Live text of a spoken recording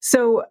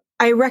So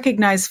I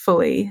recognize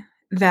fully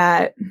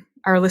that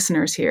our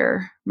listeners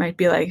here might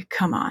be like,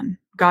 come on,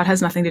 God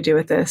has nothing to do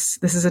with this.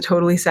 This is a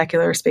totally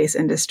secular space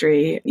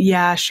industry.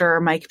 Yeah, sure,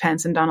 Mike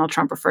Pence and Donald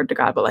Trump referred to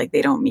God, but like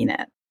they don't mean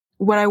it.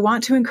 What I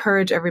want to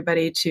encourage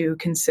everybody to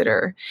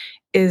consider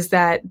is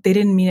that they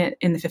didn't mean it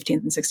in the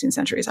 15th and 16th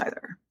centuries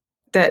either.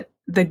 That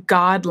the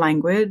God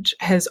language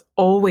has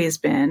always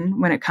been,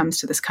 when it comes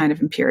to this kind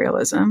of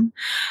imperialism,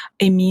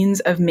 a means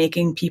of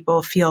making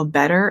people feel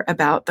better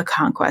about the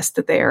conquest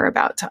that they are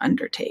about to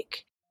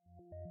undertake.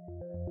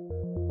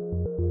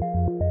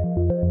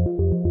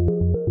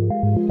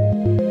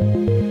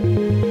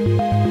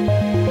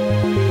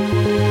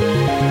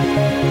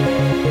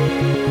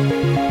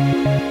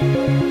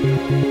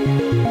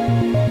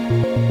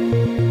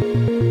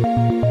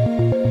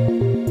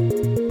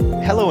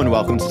 Hello and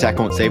welcome to Tech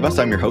Won't Save Us.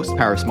 I'm your host,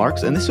 Paris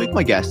Marks, and this week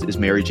my guest is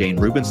Mary Jane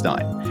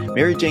Rubenstein.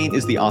 Mary Jane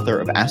is the author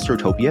of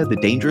Astrotopia, The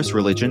Dangerous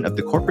Religion of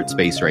the Corporate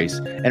Space Race,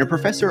 and a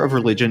professor of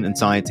religion and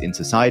science in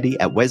society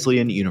at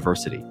Wesleyan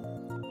University.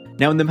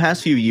 Now, in the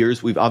past few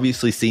years, we've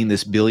obviously seen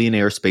this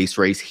billionaire space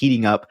race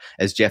heating up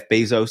as Jeff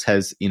Bezos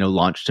has,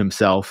 launched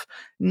himself,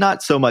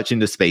 not so much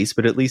into space,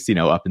 but at least,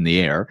 up in the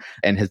air,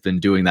 and has been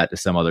doing that to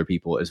some other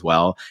people as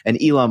well.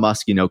 And Elon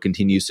Musk,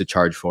 continues to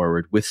charge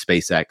forward with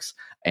SpaceX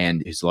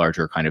and his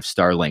larger kind of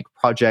Starlink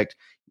project.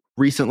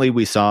 Recently,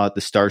 we saw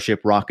the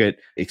Starship rocket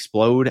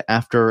explode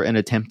after an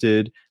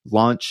attempted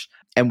launch.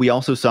 And we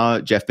also saw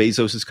Jeff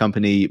Bezos'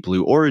 company,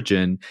 Blue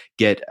Origin,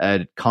 get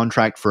a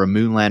contract for a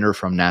moon lander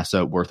from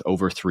NASA worth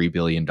over $3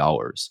 billion.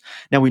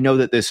 Now, we know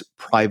that this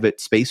private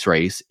space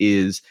race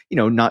is,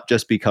 not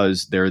just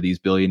because there are these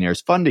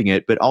billionaires funding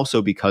it, but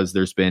also because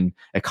there's been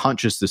a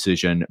conscious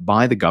decision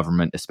by the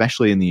government,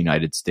 especially in the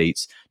United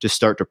States, to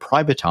start to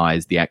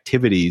privatize the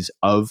activities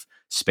of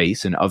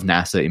space and of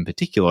NASA in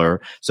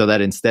particular, so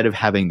that instead of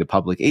having the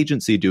public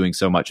agency doing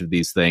so much of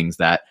these things,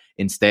 that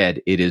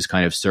instead it is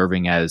kind of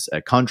serving as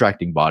a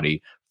contracting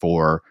body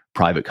for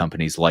private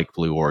companies like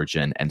Blue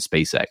Origin and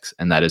SpaceX.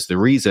 And that is the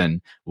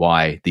reason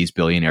why these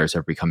billionaires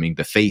are becoming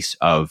the face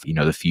of,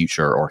 the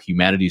future or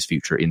humanity's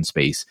future in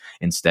space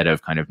instead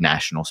of kind of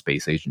national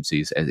space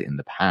agencies as in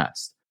the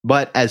past.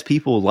 But as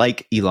people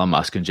like Elon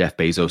Musk and Jeff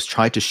Bezos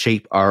try to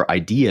shape our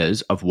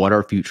ideas of what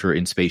our future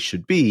in space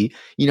should be,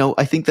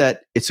 I think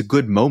that it's a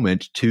good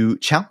moment to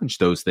challenge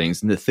those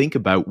things and to think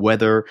about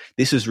whether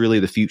this is really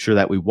the future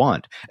that we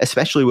want,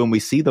 especially when we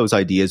see those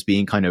ideas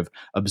being kind of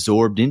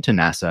absorbed into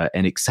NASA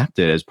and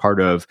accepted as part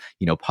of,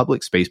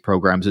 public space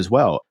programs as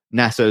well.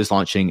 NASA is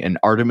launching an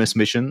Artemis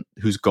mission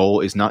whose goal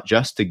is not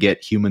just to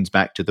get humans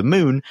back to the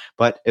moon,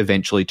 but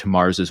eventually to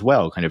Mars as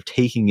well, kind of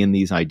taking in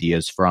these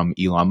ideas from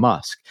Elon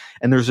Musk.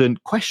 And there's a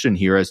question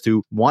here as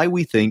to why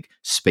we think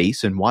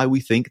space and why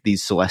we think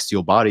these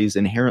celestial bodies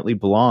inherently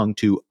belong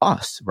to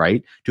us,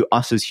 right? To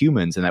us as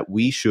humans, and that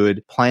we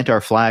should plant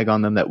our flag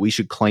on them, that we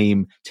should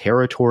claim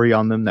territory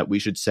on them, that we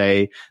should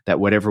say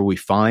that whatever we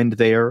find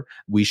there,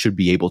 we should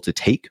be able to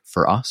take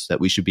for us, that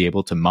we should be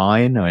able to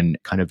mine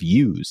and kind of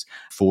use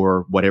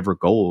for whatever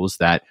goals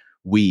that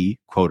we,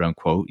 quote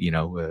unquote,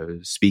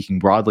 speaking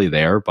broadly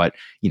there, but,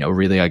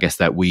 really, I guess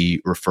that we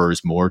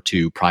refers more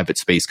to private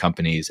space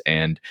companies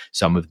and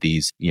some of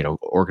these,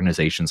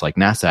 organizations like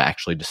NASA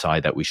actually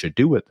decide that we should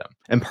do with them.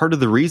 And part of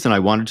the reason I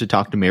wanted to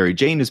talk to Mary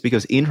Jane is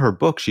because in her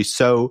book, she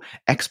so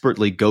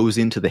expertly goes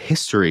into the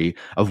history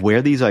of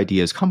where these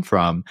ideas come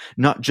from,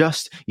 not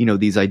just,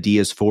 these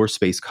ideas for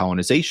space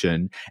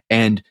colonization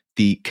and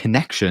the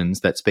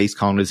connections that space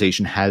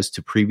colonization has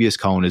to previous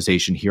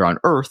colonization here on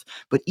Earth,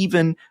 but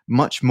even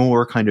much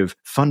more kind of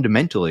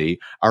fundamentally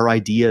are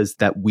ideas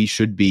that we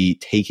should be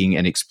taking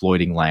and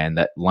exploiting land,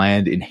 that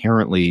land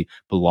inherently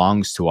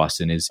belongs to us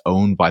and is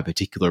owned by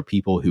particular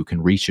people who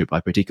can reach it, by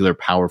particular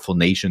powerful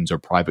nations or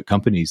private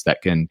companies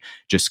that can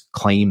just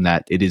claim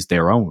that it is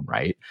their own,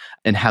 right?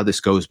 And how this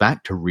goes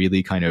back to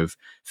really kind of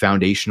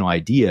foundational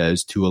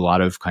ideas to a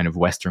lot of kind of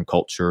Western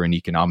culture and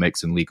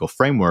economics and legal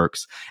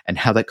frameworks, and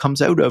how that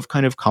comes out of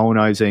kind of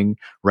colonizing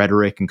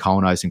rhetoric and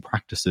colonizing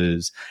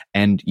practices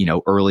and,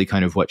 early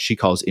kind of what she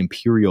calls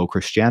imperial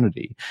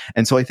Christianity.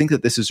 And so I think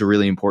that this is a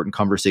really important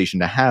conversation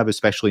to have,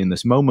 especially in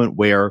this moment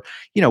where,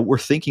 we're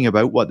thinking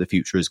about what the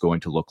future is going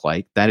to look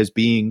like. That is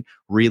being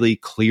really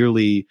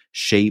clearly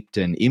shaped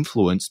and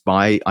influenced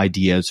by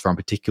ideas from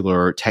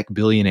particular tech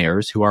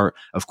billionaires who are,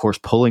 of course,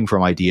 pulling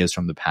from ideas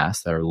from the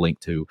past that are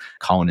linked to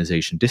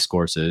colonization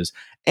discourses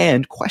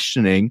and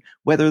questioning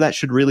whether that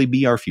should really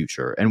be our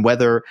future, and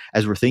whether,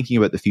 as we're thinking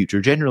about the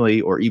future generally,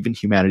 or even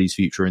humanity's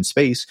future in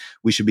space,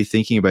 we should be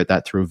thinking about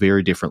that through a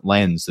very different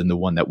lens than the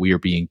one that we are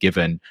being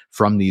given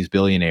from these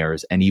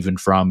billionaires and even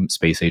from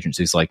space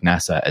agencies like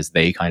NASA as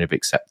they kind of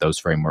accept those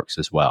frameworks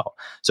as well.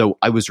 So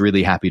I was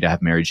really happy to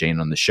have Mary Jane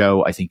on the show.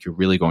 show. I think you're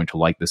really going to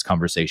like this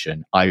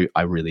conversation. I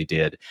really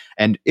did.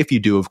 And if you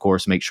do, of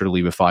course, make sure to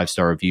leave a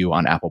 5-star review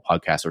on Apple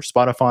Podcasts or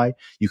Spotify.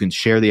 You can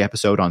share the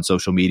episode on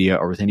social media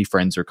or with any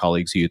friends or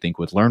colleagues who you think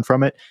would learn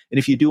from it. And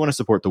if you do want to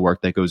support the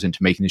work that goes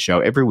into making the show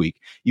every week,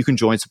 you can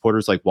join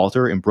supporters like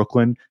Walter in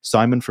Brooklyn,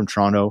 Simon from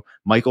Toronto,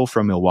 Michael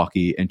from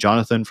Milwaukee, and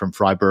Jonathan from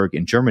Freiburg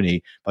in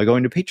Germany by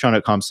going to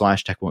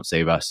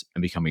patreon.com/techwon'tsave-us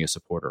and becoming a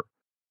supporter.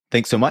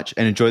 Thanks so much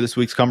and enjoy this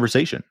week's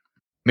conversation.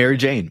 Mary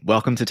Jane,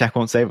 welcome to Tech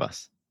Won't Save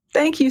Us.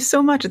 Thank you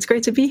so much. It's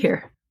great to be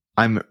here.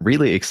 I'm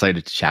really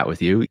excited to chat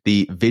with you.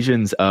 The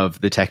visions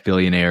of the tech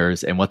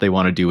billionaires and what they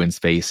want to do in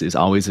space is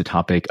always a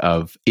topic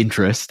of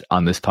interest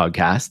on this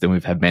podcast, and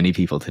we've had many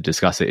people to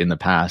discuss it in the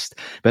past.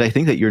 But I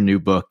think that your new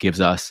book gives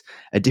us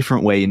a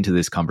different way into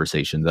this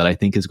conversation that I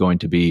think is going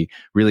to be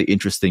really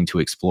interesting to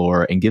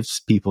explore and gives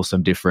people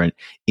some different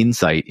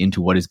insight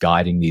into what is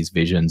guiding these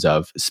visions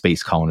of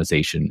space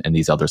colonization and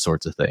these other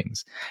sorts of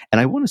things. And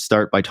I want to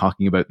start by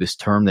talking about this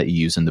term that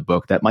you use in the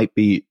book that might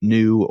be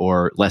new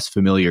or less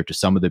familiar to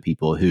some of the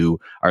people who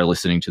are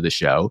listening to the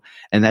show,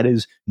 and that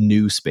is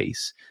new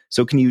space.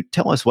 So can you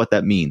tell us what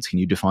that means? Can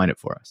you define it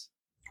for us?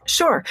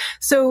 Sure.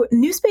 So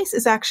new space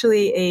is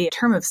actually a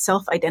term of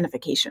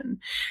self-identification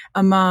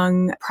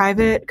among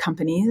private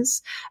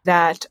companies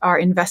that are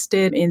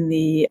invested in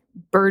the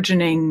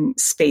burgeoning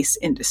space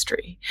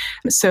industry.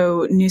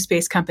 So new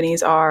space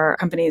companies are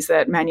companies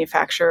that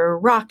manufacture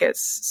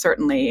rockets,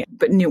 certainly,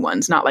 but new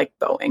ones, not like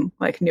Boeing,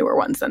 like newer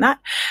ones than that,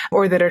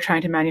 or that are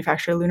trying to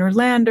manufacture lunar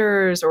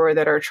landers, or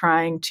that are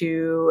trying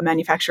to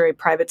manufacture a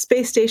private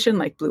space station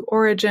like Blue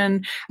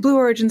Origin,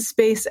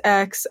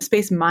 SpaceX,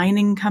 space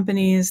mining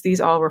companies. These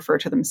all refer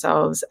to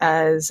themselves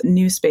as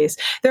new space.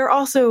 There are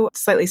also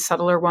slightly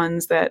subtler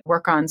ones that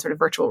work on sort of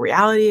virtual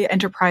reality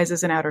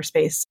enterprises in outer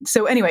space.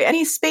 So anyway,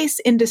 any space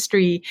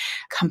industry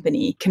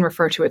company can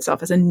refer to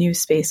itself as a new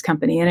space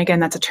company. And again,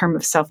 that's a term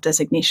of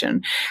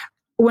self-designation.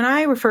 When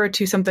I refer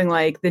to something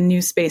like the new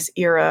space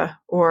era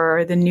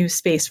or the new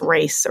space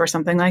race or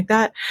something like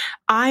that,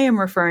 I am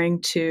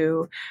referring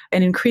to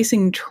an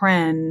increasing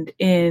trend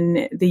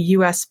in the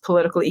US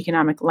political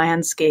economic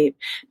landscape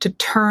to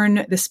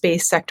turn the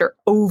space sector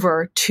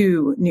over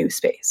to new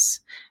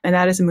space. And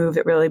that is a move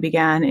that really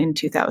began in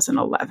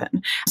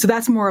 2011. So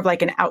that's more of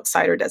like an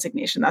outsider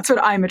designation. That's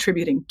what I'm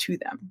attributing to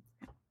them.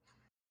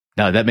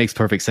 No, that makes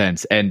perfect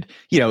sense. And,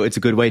 it's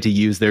a good way to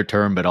use their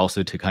term, but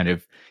also to kind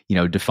of,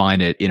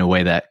 define it in a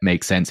way that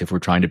makes sense if we're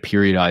trying to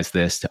periodize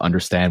this to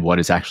understand what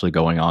is actually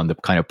going on, the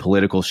kind of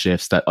political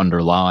shifts that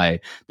underlie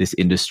this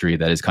industry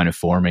that is kind of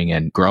forming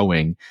and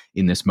growing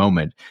in this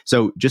moment.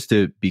 So just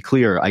to be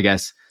clear, I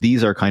guess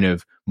these are kind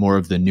of more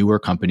of the newer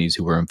companies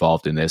who were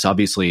involved in this.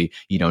 Obviously,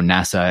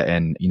 NASA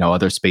and,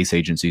 other space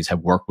agencies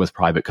have worked with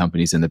private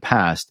companies in the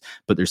past,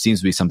 but there seems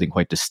to be something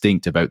quite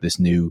distinct about this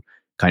new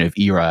kind of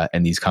era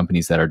and these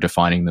companies that are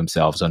defining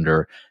themselves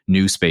under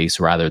new space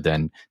rather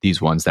than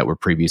these ones that were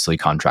previously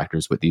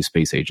contractors with these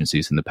space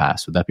agencies in the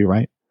past. Would that be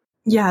right?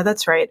 Yeah,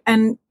 that's right.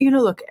 And,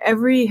 look,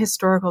 every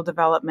historical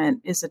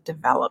development is a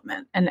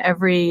development and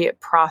every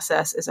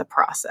process is a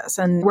process.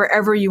 And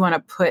wherever you want to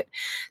put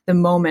the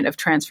moment of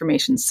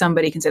transformation,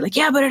 somebody can say like,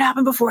 yeah, but it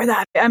happened before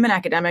that. I'm an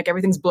academic,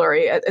 everything's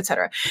blurry, et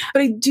cetera.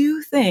 But I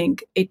do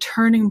think a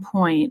turning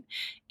point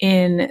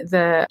in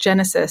the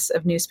genesis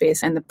of new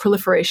space and the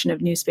proliferation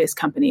of new space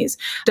companies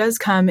does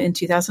come in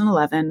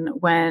 2011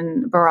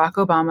 when Barack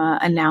Obama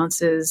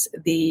announces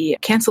the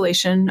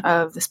cancellation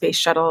of the space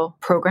shuttle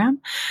program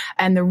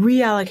and the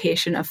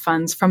reallocation of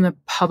funds from the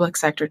public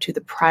sector to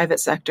the private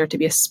sector to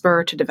be a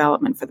spur to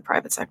development for the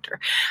private sector.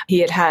 He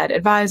had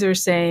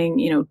advisors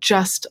saying,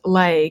 just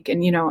like,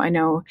 and, I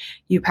know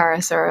you,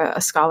 Paris, are a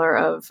scholar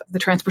of the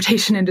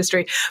transportation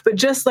industry, but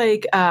just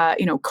like,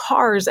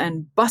 cars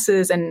and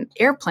buses and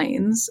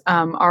airplanes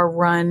are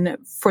run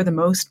for the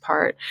most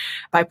part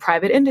by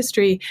private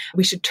industry,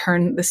 we should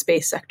turn the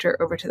space sector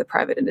over to the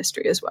private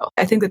industry as well.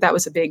 I think that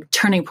was a big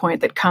turning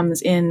point that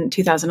comes in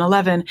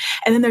 2011.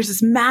 And then there's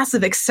this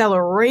massive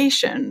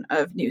acceleration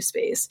of new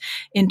space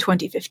in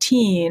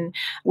 2015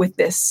 with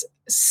this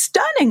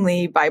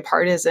stunningly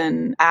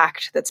bipartisan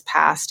act that's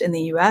passed in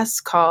the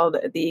US called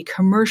the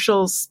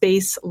Commercial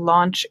Space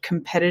Launch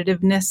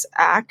Competitiveness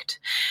Act,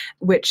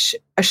 which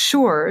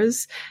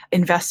assures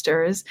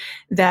investors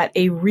that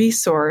a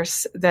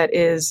resource that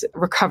is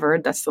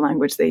recovered, that's the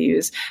language they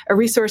use, a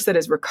resource that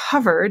is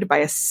recovered by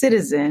a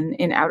citizen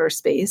in outer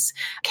space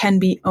can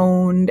be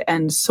owned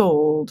and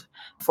sold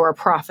for a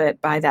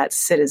profit by that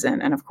citizen.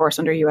 And of course,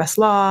 under US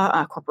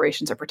law,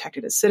 corporations are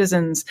protected as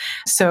citizens.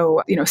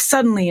 So,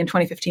 suddenly in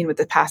 2015, with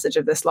the passage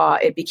of this law,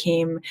 it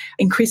became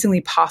increasingly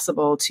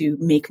possible to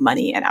make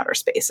money in outer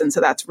space. And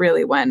so that's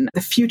really when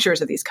the futures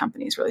of these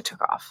companies really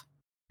took off.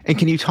 And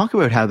can you talk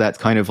about how that's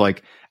kind of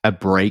like a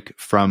break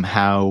from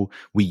how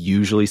we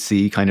usually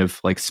see kind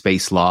of like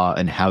space law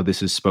and how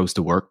this is supposed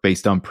to work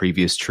based on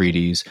previous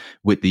treaties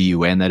with the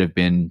UN that have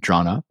been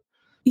drawn up?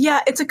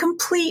 Yeah, it's a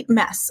complete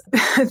mess.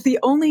 The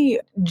only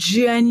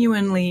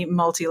genuinely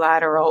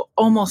multilateral,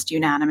 almost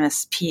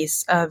unanimous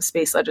piece of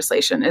space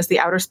legislation is the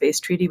Outer Space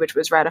Treaty, which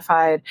was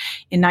ratified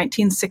in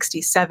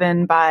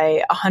 1967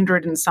 by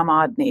 100 and some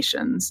odd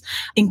nations,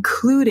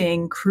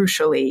 including,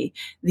 crucially,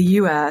 the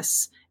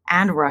US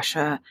and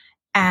Russia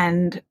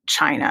and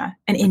China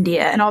and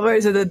India and all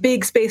those are the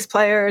big space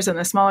players and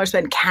the smaller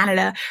and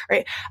Canada,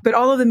 right? But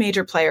all of the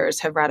major players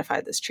have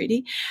ratified this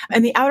treaty.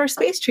 And the Outer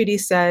Space Treaty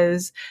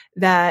says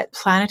that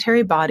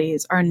planetary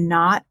bodies are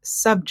not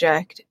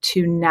subject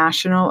to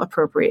national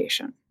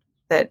appropriation,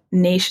 that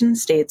nation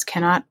states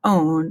cannot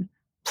own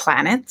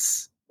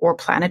planets or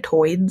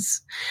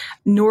planetoids,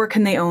 nor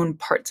can they own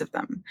parts of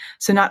them.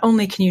 So not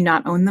only can you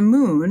not own the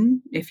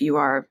moon if you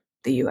are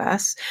the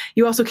US,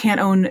 you also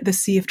can't own the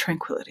Sea of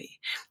Tranquility.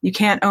 You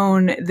can't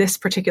own this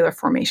particular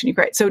formation.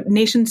 Right? So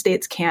nation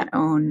states can't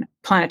own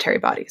planetary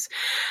bodies.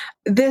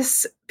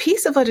 This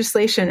piece of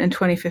legislation in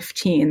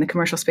 2015, the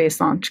Commercial Space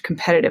Launch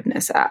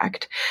Competitiveness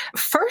Act,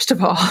 first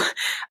of all,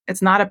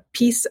 it's not a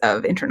piece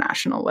of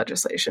international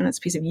legislation. It's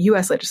a piece of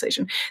US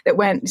legislation that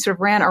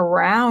ran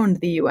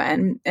around the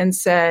UN and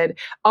said,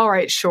 all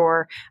right,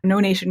 sure, no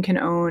nation can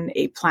own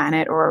a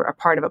planet or a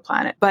part of a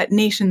planet, but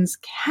nations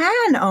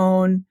can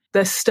own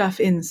the stuff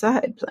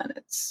inside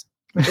planets,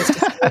 which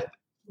is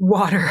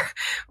water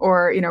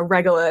or,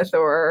 regolith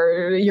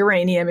or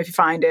uranium if you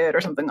find it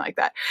or something like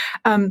that.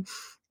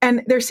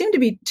 And there seem to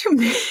be two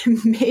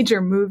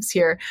major moves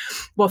here.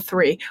 Well,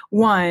 three.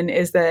 One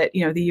is that,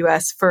 the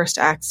U.S. first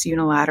acts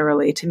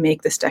unilaterally to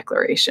make this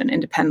declaration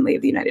independently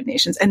of the United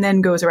Nations and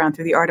then goes around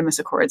through the Artemis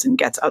Accords and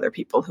gets other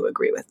people who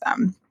agree with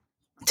them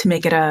to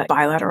make it a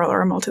bilateral or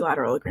a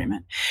multilateral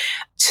agreement.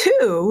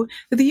 Two,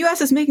 that the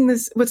U.S. is making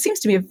this, what seems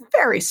to be a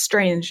very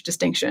strange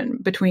distinction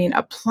between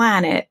a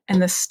planet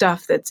and the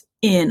stuff that's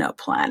in a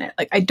planet.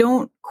 Like, I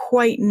don't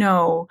quite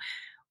know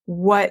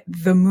what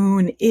the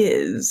moon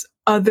is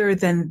other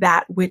than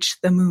that which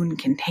the moon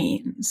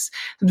contains.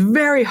 It's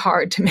very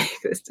hard to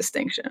make this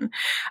distinction.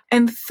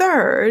 And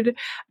third,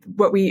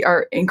 what we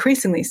are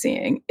increasingly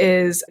seeing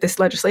is this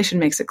legislation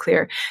makes it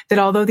clear that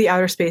although the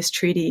Outer Space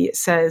Treaty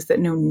says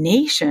that no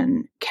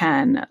nation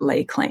can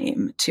lay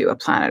claim to a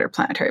planet or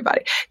planetary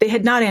body, they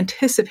had not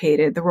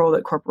anticipated the role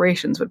that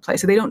corporations would play.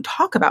 So they don't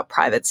talk about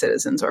private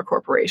citizens or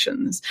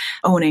corporations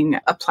owning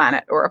a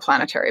planet or a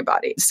planetary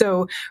body.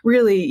 So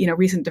really,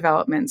 recent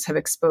developments have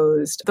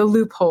exposed the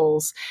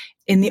loopholes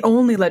in the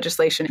only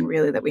legislation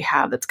really that we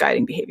have that's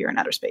guiding behavior in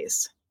outer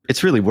space.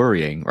 It's really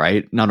worrying,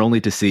 right? Not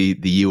only to see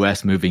the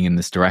US moving in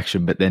this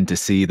direction, but then to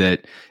see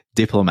that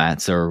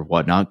diplomats or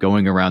whatnot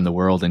going around the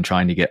world and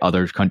trying to get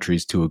other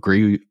countries to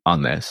agree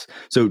on this.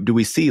 So do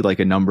we see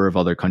a number of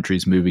other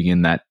countries moving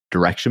in that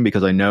direction?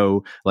 Because I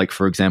know,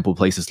 for example,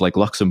 places like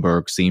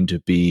Luxembourg seem to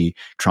be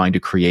trying to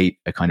create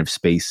a kind of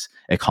space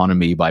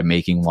economy by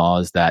making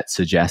laws that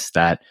suggest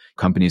that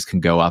companies can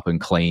go up and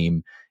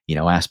claim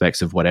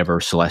aspects of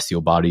whatever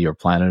celestial body or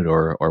planet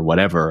or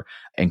whatever,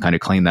 and kind of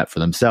claim that for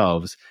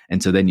themselves.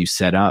 And so then you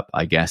set up,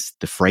 I guess,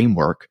 the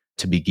framework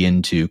to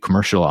begin to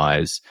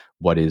commercialize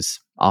what is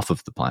off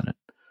of the planet.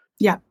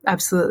 Yeah,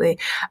 absolutely.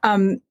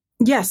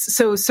 Yes.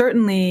 So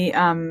certainly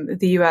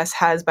the U.S.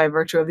 has, by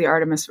virtue of the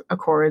Artemis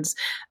Accords,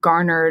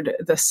 garnered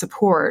the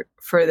support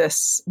for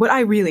this, what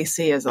I really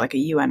see as like a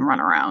UN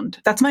runaround.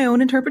 That's my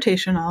own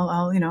interpretation.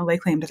 I'll lay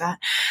claim to that.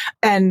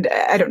 And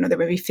I don't know, there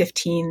may be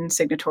 15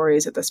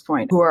 signatories at this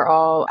point who are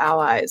all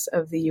allies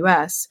of the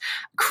US.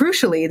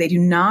 Crucially, they do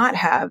not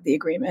have the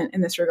agreement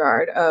in this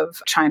regard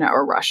of China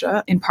or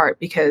Russia, in part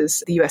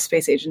because the US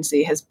Space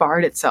Agency has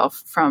barred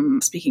itself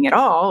from speaking at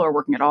all or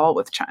working at all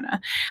with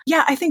China.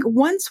 Yeah, I think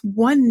once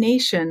one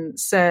nation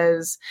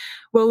says,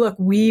 well, look,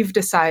 we've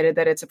decided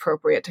that it's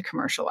appropriate to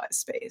commercialize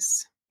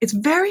space, it's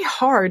very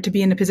hard to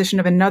be in the position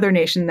of another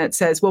nation that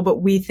says, well,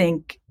 but we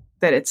think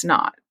that it's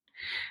not.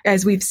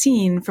 As we've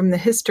seen from the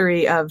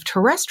history of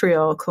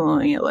terrestrial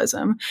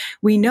colonialism,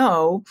 we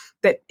know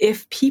that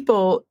if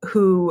people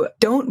who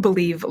don't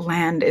believe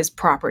land is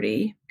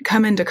property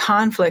come into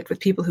conflict with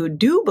people who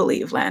do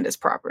believe land is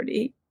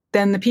property,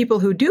 then the people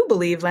who do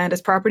believe land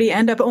is property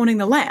end up owning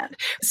the land.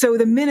 So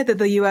the minute that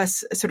the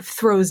U.S. sort of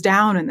throws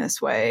down in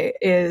this way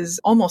is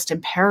almost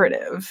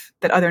imperative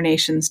that other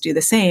nations do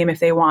the same if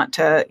they want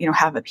to,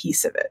 have a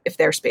piece of it, if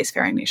they're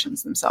spacefaring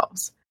nations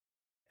themselves.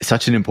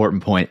 Such an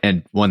important point,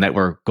 and one that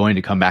we're going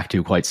to come back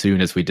to quite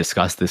soon as we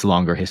discuss this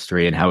longer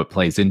history and how it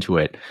plays into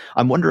it.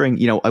 I'm wondering,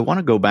 I want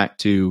to go back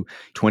to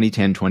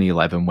 2010,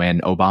 2011, when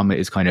Obama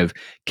is kind of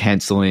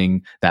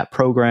canceling that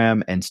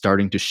program and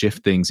starting to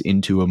shift things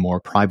into a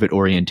more private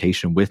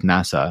orientation with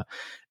NASA.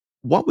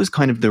 What was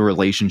kind of the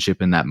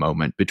relationship in that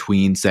moment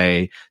between,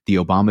 say, the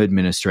Obama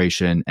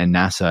administration and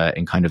NASA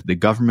and kind of the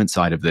government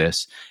side of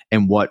this,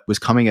 and what was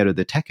coming out of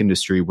the tech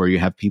industry, where you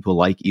have people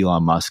like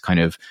Elon Musk kind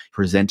of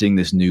presenting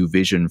this new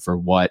vision for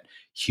what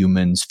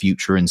humans'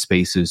 future in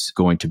space is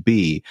going to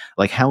be?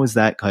 How is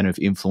that kind of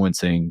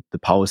influencing the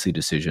policy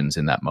decisions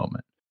in that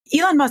moment?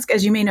 Elon Musk,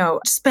 as you may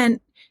know,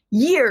 spent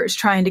years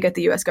trying to get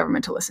the US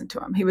government to listen to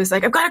him. He was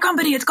like, I've got a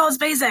company, it's called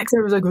SpaceX. And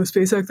I was like, oh,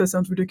 SpaceX, that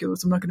sounds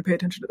ridiculous. I'm not going to pay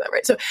attention to that,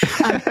 right? So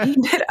he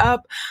ended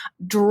up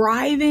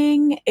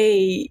driving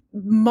a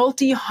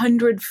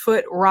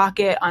multi-100-foot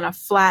rocket on a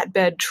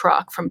flatbed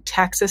truck from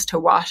Texas to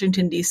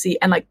Washington, D.C.,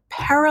 and like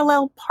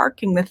parallel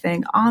parking the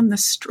thing on the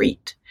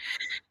street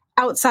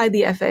outside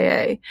the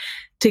FAA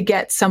to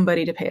get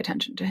somebody to pay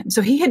attention to him.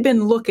 So he had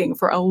been looking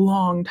for a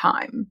long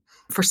time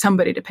for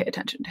somebody to pay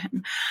attention to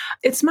him.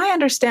 It's my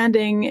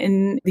understanding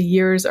in the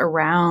years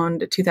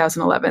around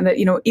 2011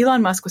 that,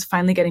 Elon Musk was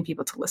finally getting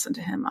people to listen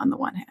to him on the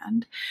one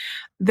hand,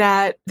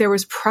 that there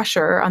was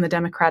pressure on the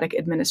Democratic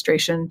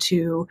administration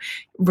to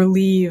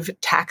relieve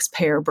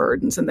taxpayer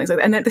burdens and things like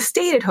that. And that the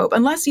stated hope,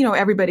 unless,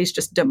 everybody's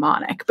just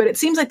demonic, but it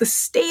seems like the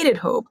stated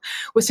hope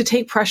was to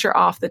take pressure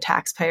off the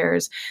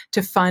taxpayers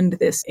to fund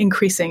this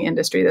increasing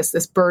industry,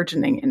 this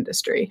burgeoning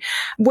industry.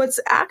 What's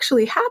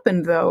actually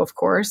happened, though, of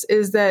course,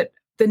 is that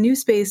the new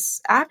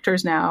space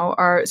actors now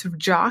are sort of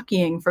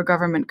jockeying for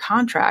government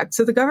contracts.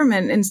 So the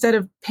government, instead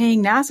of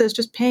paying NASA, is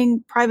just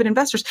paying private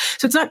investors.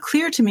 So it's not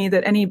clear to me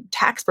that any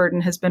tax burden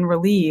has been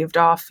relieved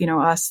off,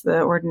 us,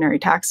 the ordinary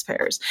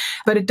taxpayers.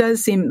 But it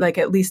does seem like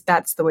at least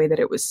that's the way that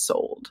it was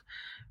sold.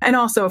 And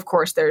also, of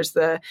course, there's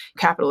the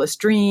capitalist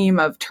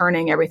dream of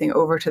turning everything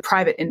over to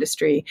private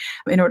industry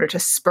in order to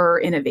spur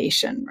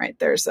innovation, right?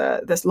 There's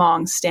this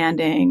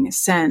long-standing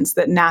sense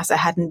that NASA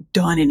hadn't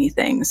done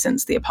anything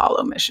since the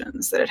Apollo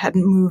missions, that it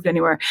hadn't moved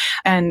anywhere.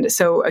 And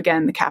so,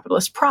 again, the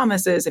capitalist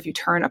promise is if you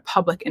turn a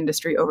public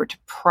industry over to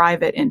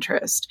private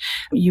interest,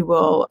 you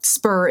will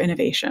spur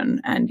innovation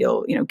and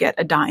you'll, get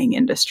a dying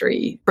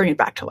industry, bring it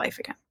back to life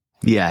again.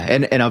 Yeah.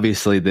 And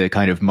obviously the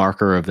kind of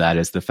marker of that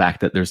is the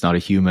fact that there's not a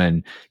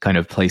human kind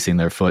of placing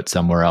their foot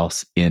somewhere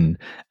else in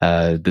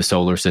the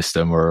solar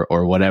system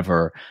or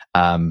whatever,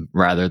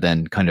 rather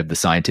than kind of the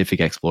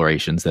scientific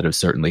explorations that have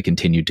certainly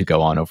continued to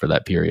go on over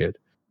that period.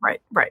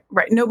 Right.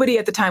 Nobody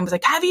at the time was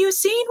like, have you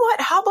seen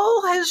what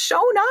Hubble has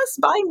shown us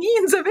by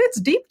means of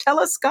its deep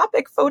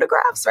telescopic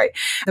photographs, right?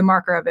 The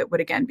marker of it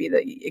would again be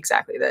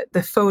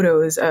the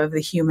photos of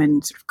the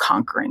human sort of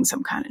conquering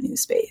some kind of new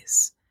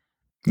space.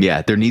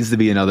 Yeah, there needs to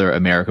be another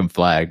American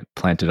flag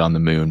planted on the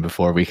moon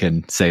before we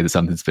can say that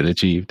something's been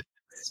achieved.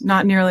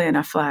 Not nearly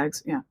enough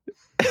flags, yeah.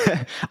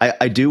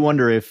 I do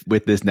wonder if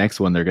with this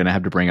next one, they're going to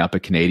have to bring up a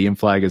Canadian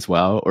flag as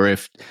well, or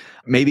if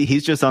maybe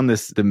he's just on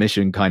the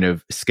mission kind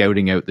of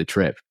scouting out the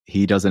trip.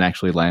 He doesn't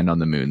actually land on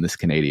the moon, this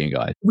Canadian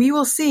guy. We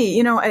will see.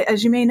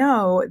 As you may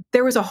know,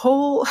 there was a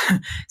whole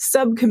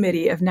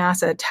subcommittee of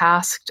NASA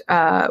tasked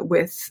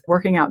with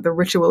working out the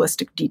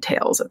ritualistic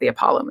details of the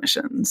Apollo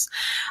missions.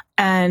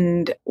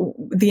 And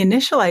the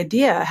initial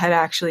idea had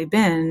actually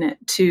been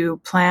to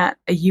plant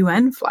a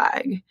UN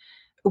flag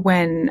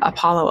when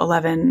Apollo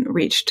 11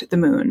 reached the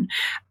moon,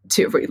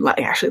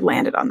 actually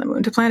landed on the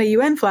moon, to plant a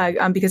UN flag,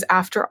 because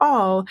after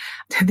all,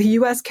 the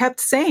US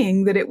kept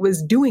saying that it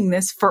was doing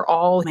this for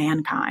all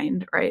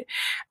mankind, right?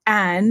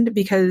 And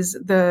because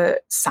the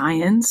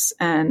science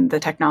and the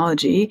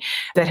technology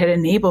that had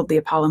enabled the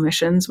Apollo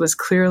missions was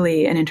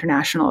clearly an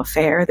international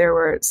affair, there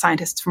were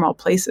scientists from all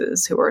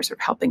places who were sort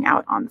of helping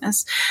out on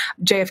this.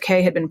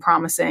 JFK had been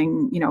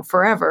promising,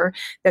 forever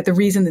that the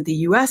reason that the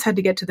US had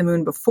to get to the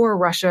moon before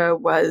Russia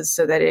was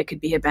so that it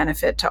could be a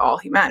benefit to all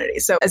humanity.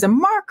 So as a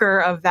marker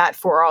of that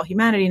for all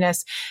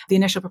humanity-ness, the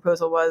initial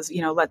proposal was,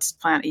 let's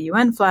plant a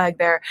UN flag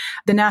there.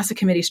 The NASA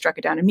committee struck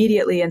it down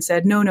immediately and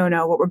said, no.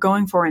 What we're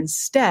going for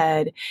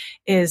instead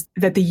is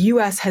that the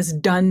US has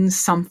done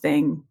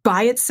something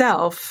by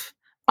itself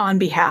on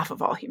behalf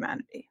of all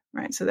humanity.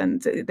 Right. So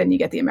then you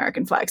get the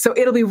American flag. So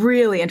it'll be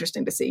really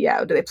interesting to see.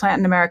 Yeah. Do they plant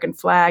an American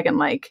flag and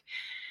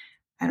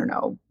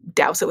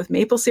douse it with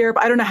maple syrup?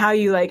 I don't know how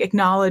you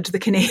acknowledge the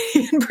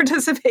Canadian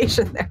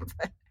participation there,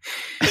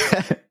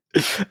 but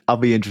I'll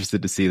be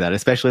interested to see that,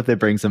 especially if they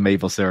bring some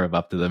maple syrup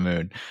up to the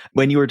moon.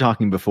 When you were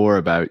talking before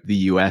about the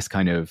US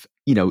kind of,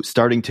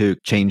 starting to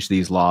change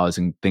these laws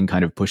and then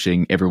kind of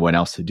pushing everyone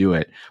else to do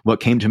it, what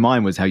came to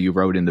mind was how you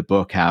wrote in the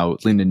book how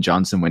Lyndon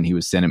Johnson, when he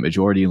was Senate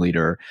Majority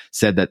Leader,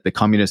 said that the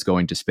communists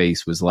going to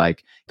space was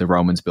like the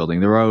Romans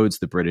building the roads,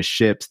 the British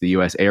ships, the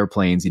US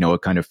airplanes, a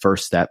kind of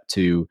first step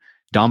to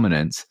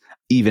dominance,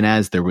 even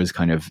as there was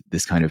kind of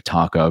this kind of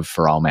talk of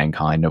for all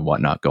mankind and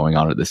whatnot going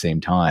on at the same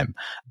time.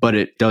 But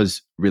it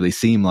does really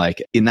seem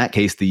like in that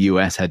case, the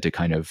US had to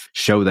kind of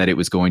show that it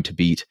was going to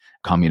beat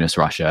communist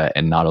Russia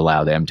and not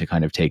allow them to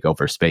kind of take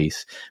over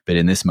space. But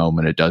in this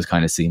moment, it does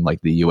kind of seem like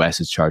the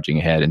US is charging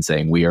ahead and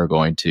saying, we are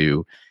going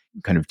to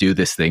kind of do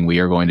this thing. We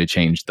are going to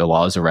change the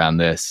laws around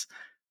this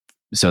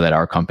so that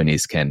our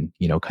companies can,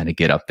 kind of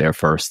get up there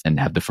first and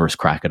have the first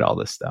crack at all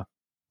this stuff.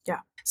 Yeah.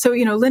 So,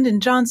 Lyndon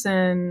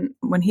Johnson,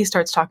 when he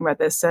starts talking about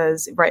this,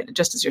 says, right,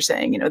 just as you're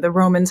saying, the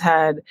Romans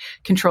had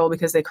control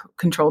because they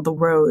controlled the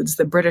roads.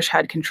 The British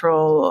had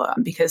control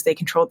because they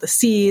controlled the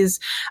seas.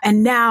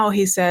 And now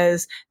he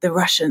says the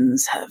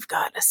Russians have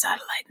got a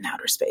satellite in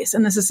outer space.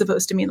 And this is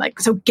supposed to mean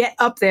so get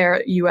up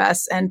there,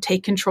 US, and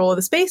take control of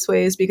the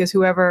spaceways, because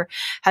whoever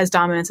has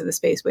dominance of the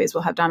spaceways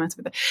will have dominance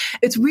of it.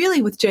 It's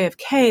really with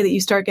JFK that you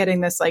start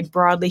getting this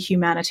broadly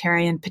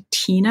humanitarian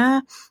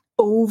patina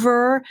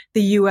over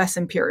the U.S.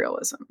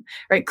 imperialism,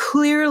 right?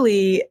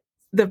 Clearly,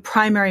 the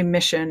primary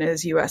mission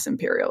is U.S.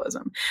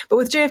 imperialism. But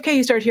with JFK,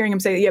 you start hearing him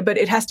say, yeah, but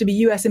it has to be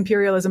U.S.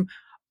 imperialism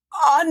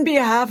on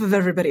behalf of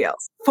everybody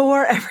else,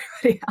 for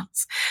everybody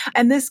else.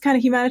 And this kind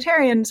of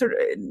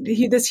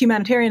this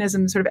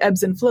humanitarianism sort of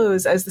ebbs and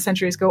flows as the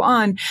centuries go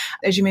on.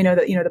 As you may know,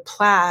 that, the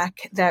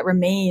plaque that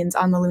remains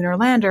on the lunar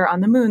lander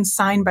on the moon,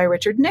 signed by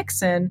Richard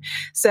Nixon,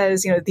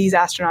 says, these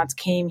astronauts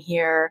came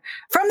here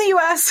from the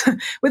US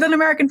with an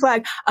American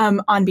flag,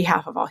 on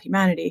behalf of all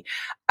humanity.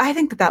 I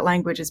think that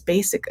language is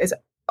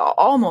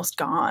almost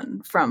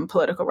gone from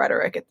political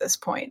rhetoric at this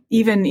point.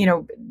 Even,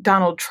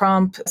 Donald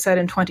Trump said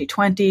in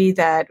 2020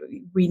 that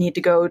we need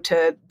to go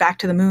back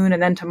to the moon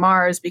and then to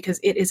Mars because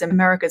it is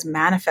America's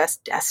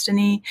manifest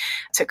destiny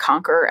to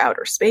conquer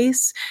outer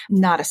space.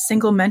 Not a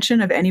single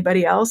mention of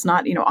anybody else,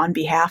 not, on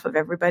behalf of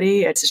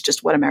everybody. It's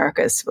just what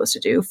America is supposed to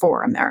do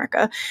for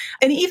America.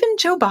 And even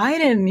Joe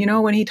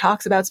Biden, when he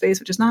talks about space,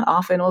 which is not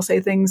often, will say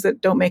things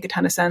that don't make a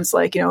ton of sense,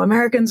 like,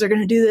 Americans are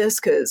going to do this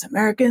because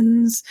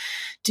Americans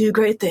do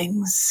great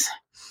things.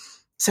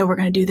 So we're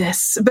going to do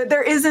this. But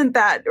there isn't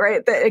that,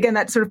 right?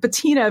 That sort of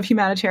patina of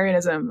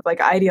humanitarianism,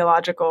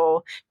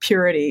 ideological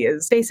purity,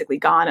 is basically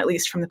gone, at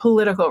least from the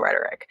political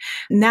rhetoric.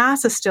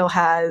 NASA still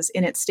has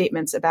in its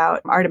statements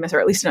about Artemis, or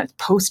at least in its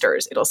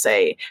posters, it'll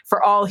say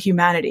for all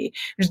humanity.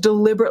 It's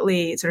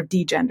deliberately sort of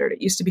degendered.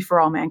 It used to be for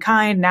all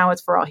mankind. Now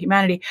it's for all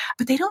humanity.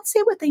 But they don't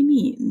say what they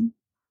mean.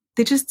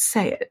 They just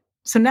say it.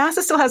 So NASA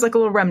still has a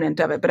little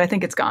remnant of it, but I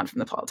think it's gone from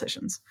the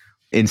politicians.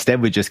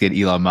 Instead, we just get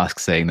Elon Musk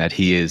saying that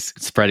he is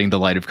spreading the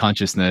light of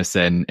consciousness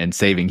and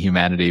saving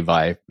humanity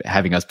by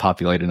having us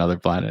populate another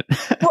planet.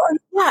 Well,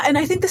 yeah, and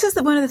I think this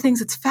is one of the things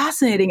that's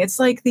fascinating. It's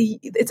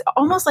it's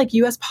almost like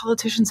U.S.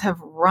 politicians have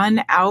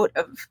run out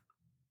of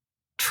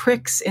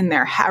tricks in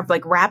their hat,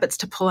 like rabbits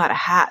to pull out of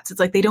hats. It's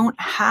like they don't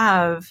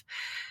have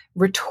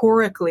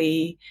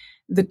rhetorically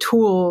the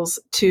tools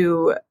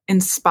to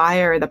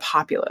inspire the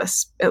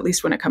populace, at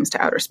least when it comes to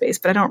outer space.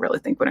 But I don't really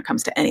think when it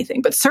comes to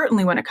anything, but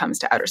certainly when it comes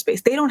to outer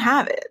space, they don't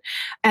have it.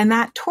 And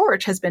that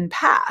torch has been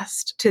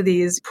passed to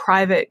these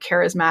private,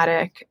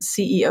 charismatic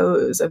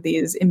CEOs of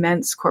these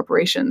immense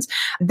corporations.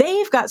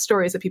 They've got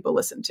stories that people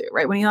listen to,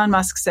 right? When Elon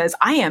Musk says,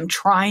 I am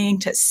trying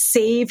to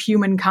save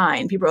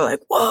humankind, people are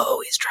like,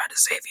 whoa, he's trying to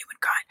save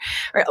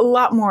humankind, right? A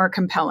lot more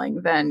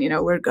compelling than,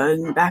 we're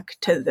going back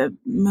to the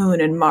moon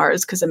and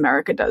Mars because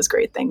America does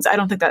great things. I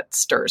don't think that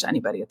stirs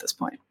anybody at this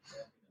point.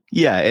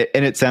 Yeah,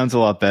 and it sounds a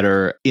lot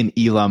better in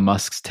Elon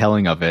Musk's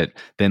telling of it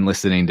than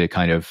listening to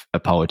kind of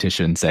a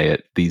politician say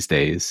it these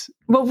days.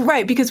 Well,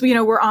 right, because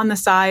we're on the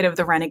side of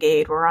the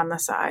renegade, we're on the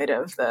side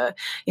of the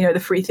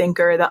free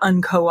thinker, the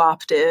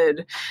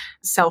unco-opted,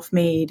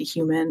 self-made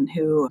human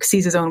who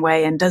sees his own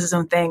way and does his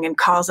own thing and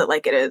calls it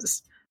like it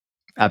is.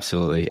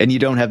 Absolutely. And you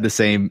don't have the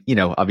same,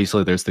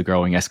 obviously there's the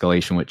growing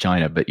escalation with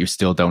China, but you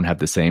still don't have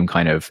the same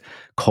kind of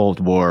Cold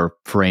War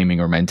framing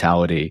or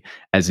mentality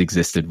as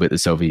existed with the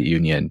Soviet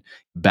Union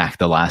back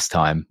the last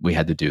time we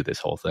had to do this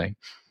whole thing.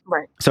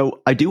 Right.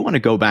 So I do want to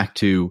go back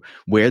to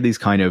where these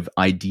kind of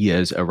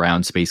ideas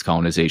around space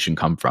colonization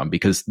come from,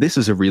 because this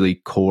is a really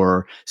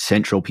core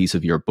central piece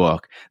of your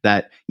book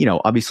that,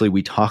 obviously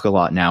we talk a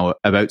lot now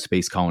about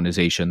space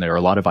colonization. There are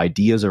a lot of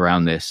ideas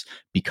around this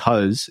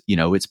because,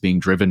 it's being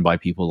driven by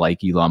people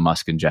like Elon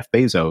Musk and Jeff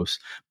Bezos.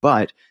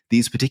 But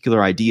these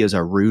particular ideas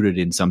are rooted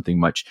in something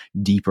much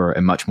deeper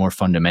and much more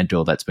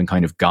fundamental that's been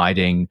kind of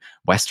guiding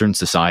Western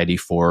society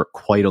for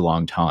quite a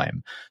long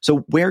time.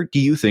 So where do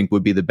you think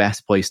would be the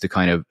best place to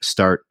kind of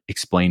start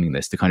explaining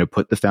this, to kind of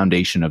put the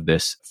foundation of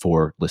this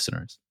for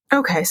listeners?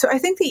 Okay, so I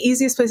think the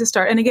easiest place to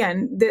start, and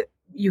again,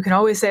 you can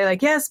always say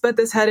yes, but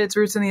this had its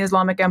roots in the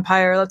Islamic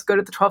Empire. Let's go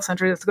to the 12th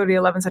century. Let's go to the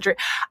 11th century.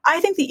 I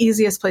think the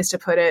easiest place to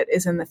put it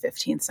is in the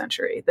 15th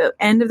century, the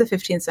end of the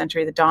 15th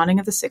century, the dawning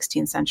of the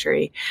 16th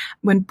century,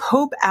 when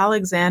Pope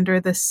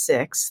Alexander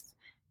VI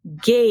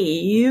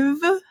gave,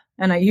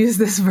 and I use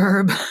this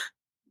verb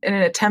in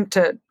an attempt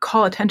to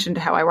call attention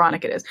to how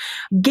ironic it is,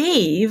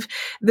 gave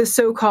the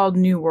so-called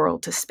New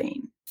World to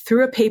Spain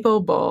through a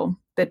papal bull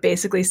that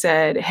basically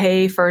said,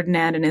 hey,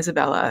 Ferdinand and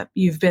Isabella,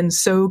 you've been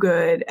so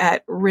good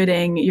at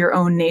ridding your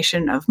own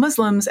nation of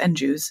Muslims and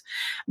Jews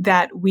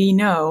that we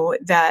know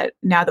that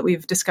now that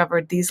we've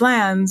discovered these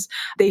lands,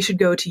 they should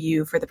go to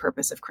you for the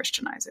purpose of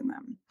Christianizing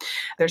them.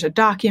 There's a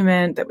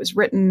document that was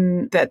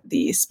written that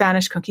the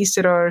Spanish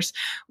conquistadors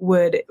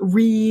would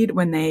read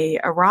when they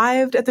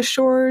arrived at the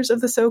shores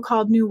of the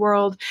so-called New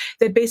World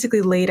that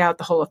basically laid out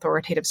the whole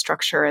authoritative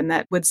structure and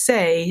that would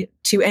say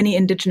to any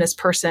indigenous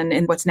person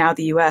in what's now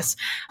the U.S.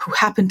 who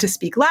happen to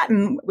speak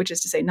Latin, which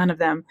is to say none of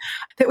them,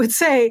 that would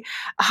say,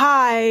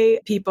 hi,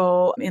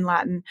 people in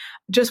Latin,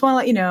 just want to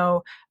let you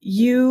know,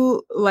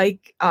 you,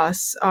 like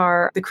us,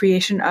 are the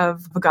creation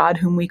of a God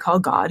whom we call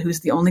God,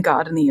 who's the only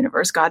God in the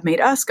universe. God made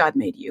us, God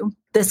made you.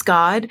 This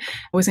God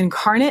was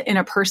incarnate in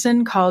a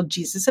person called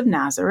Jesus of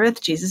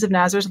Nazareth. Jesus of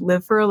Nazareth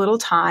lived for a little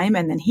time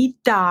and then he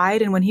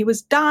died. And when he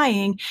was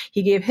dying,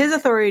 he gave his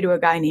authority to a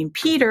guy named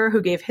Peter,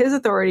 who gave his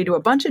authority to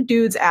a bunch of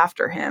dudes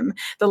after him.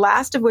 The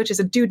last of which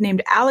is a dude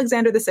named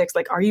Alexander the Sixth.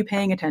 Like, are you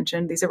paying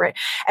attention? These are right.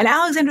 And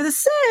Alexander the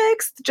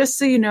Sixth, just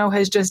so you know,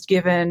 has just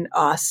given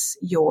us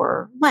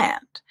your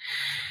land.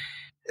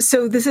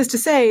 So this is to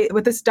say,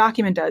 what this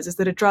document does is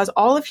that it draws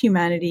all of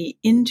humanity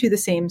into the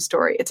same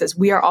story. It says,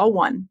 we are all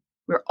one.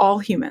 We're all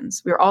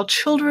humans. We're all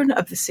children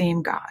of the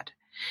same God.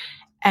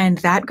 And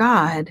that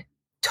God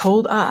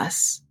told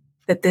us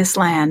that this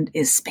land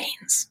is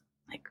Spain's.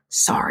 Like,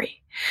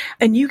 sorry.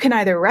 And you can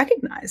either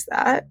recognize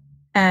that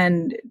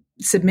and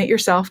submit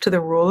yourself to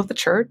the rule of the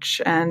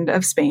church and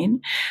of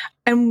Spain,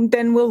 and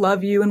then we'll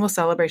love you and we'll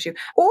celebrate you.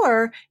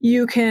 Or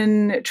you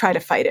can try to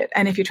fight it.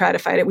 And if you try to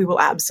fight it, we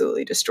will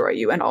absolutely destroy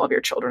you and all of your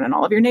children and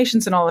all of your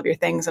nations and all of your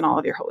things and all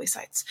of your holy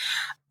sites.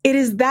 It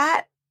is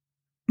that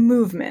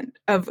movement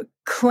of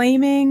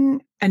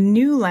claiming a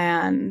new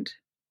land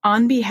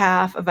on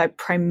behalf of a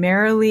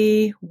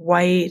primarily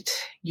white,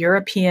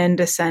 European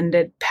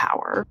descended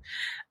power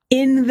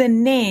in the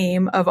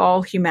name of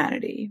all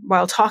humanity,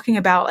 while talking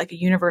about like a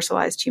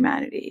universalized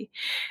humanity,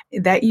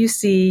 that you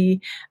see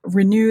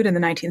renewed in the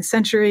 19th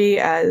century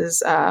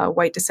as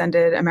white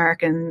descended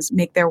Americans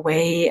make their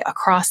way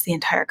across the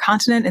entire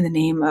continent in the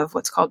name of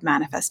what's called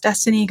manifest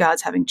destiny,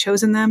 God's having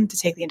chosen them to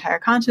take the entire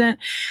continent.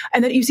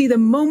 And that you see the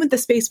moment the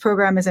space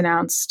program is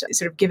announced,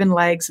 sort of given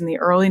legs in the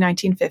early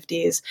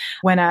 1950s,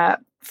 when a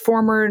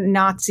former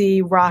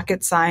Nazi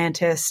rocket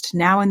scientist,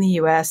 now in the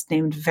US,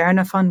 named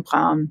Wernher von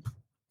Braun,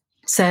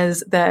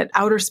 says that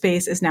outer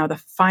space is now the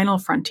final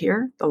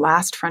frontier, the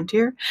last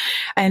frontier,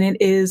 and it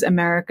is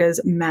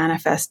America's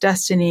manifest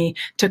destiny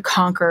to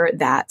conquer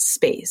that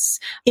space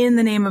in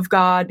the name of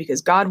God,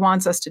 because God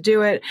wants us to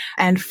do it,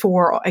 and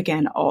for,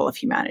 again, all of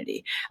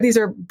humanity. These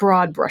are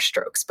broad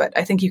brushstrokes, but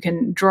I think you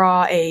can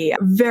draw a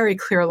very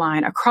clear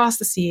line across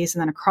the seas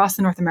and then across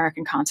the North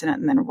American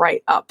continent and then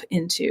right up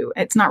into,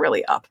 it's not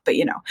really up, but,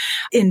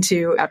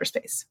 into outer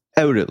space.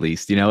 Out at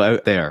least,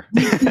 out there.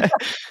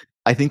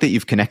 I think that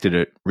you've connected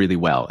it really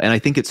well. And I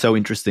think it's so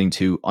interesting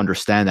to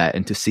understand that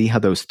and to see how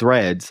those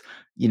threads,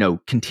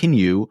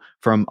 continue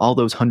from all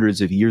those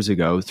hundreds of years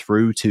ago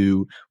through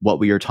to what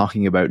we are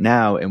talking about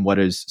now and what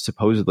is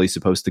supposedly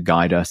supposed to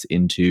guide us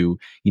into,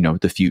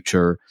 the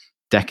future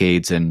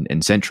decades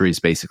and centuries,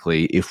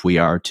 basically, if we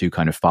are to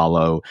kind of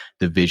follow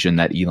the vision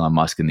that Elon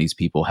Musk and these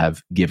people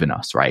have given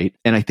us, right?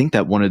 And I think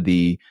that one of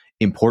the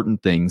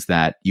important things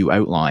that you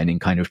outline in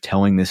kind of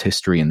telling this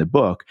history in the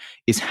book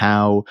is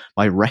how,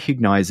 by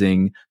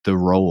recognizing the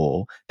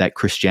role that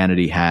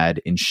Christianity had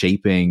in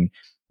shaping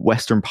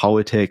Western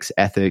politics,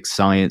 ethics,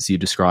 science, you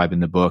describe in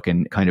the book,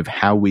 and kind of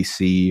how we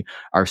see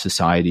our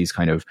societies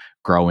kind of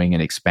growing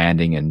and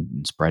expanding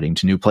and spreading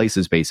to new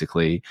places,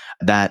 basically,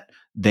 that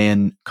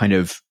then kind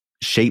of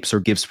shapes or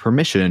gives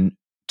permission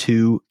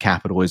to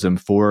capitalism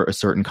for a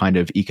certain kind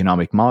of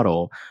economic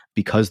model,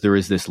 because there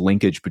is this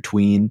linkage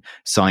between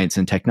science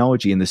and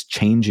technology and this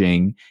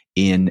changing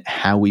in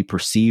how we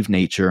perceive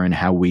nature and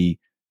how we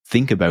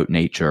think about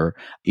nature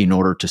in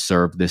order to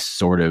serve this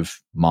sort of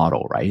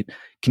model, right?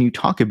 Can you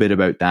talk a bit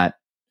about that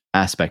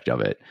aspect of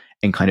it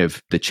and kind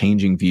of the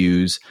changing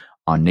views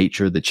on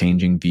nature, the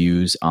changing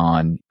views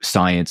on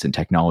science and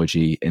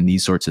technology and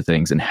these sorts of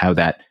things, and how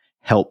that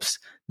helps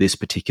this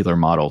particular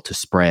model to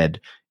spread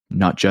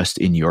not just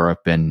in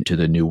Europe and to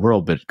the New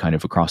World, but kind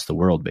of across the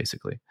world,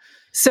 basically?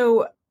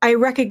 So I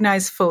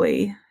recognize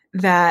fully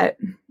that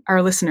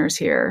our listeners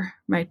here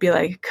might be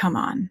like, come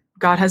on,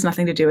 God has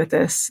nothing to do with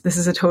this. This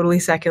is a totally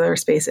secular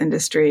space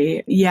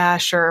industry. Yeah,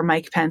 sure,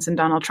 Mike Pence and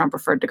Donald Trump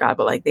referred to God,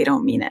 but they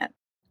don't mean it.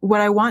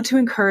 What I want to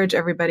encourage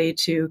everybody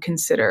to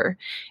consider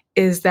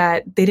is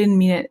that they didn't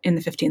mean it in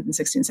the 15th and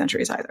 16th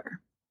centuries either.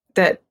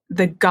 That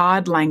the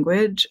God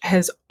language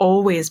has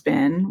always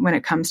been, when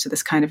it comes to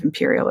this kind of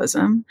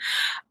imperialism,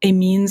 a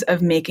means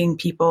of making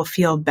people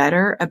feel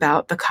better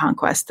about the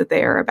conquest that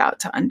they are about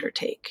to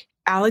undertake.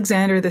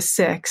 Alexander the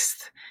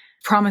Sixth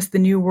promised the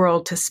New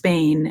World to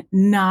Spain,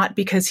 not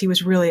because he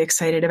was really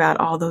excited about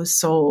all those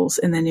souls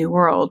in the New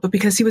World, but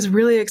because he was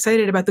really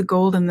excited about the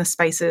gold and the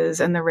spices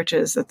and the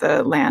riches that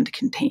the land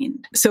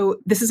contained. So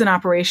this is an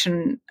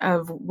operation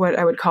of what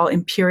I would call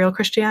imperial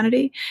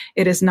Christianity.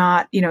 It is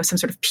not, some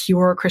sort of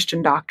pure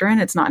Christian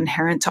doctrine. It's not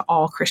inherent to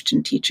all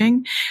Christian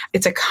teaching.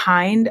 It's a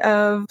kind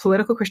of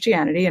political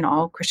Christianity, and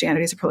all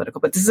Christianities are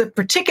political, but this is a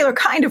particular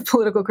kind of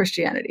political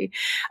Christianity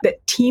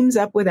that teams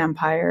up with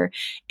empire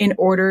in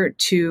order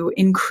to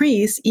increase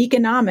increase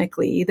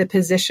economically the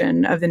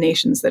position of the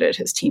nations that it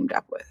has teamed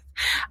up with.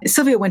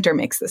 Sylvia Wynter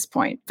makes this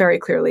point very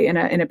clearly in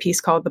a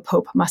piece called "The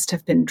Pope Must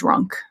Have Been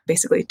Drunk,"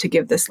 basically to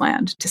give this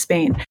land to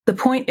Spain. The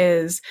point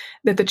is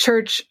that the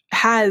church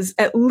has,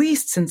 at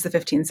least since the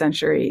 15th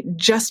century,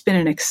 just been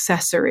an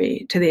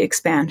accessory to the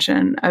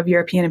expansion of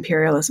European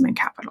imperialism and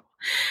capital.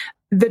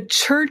 The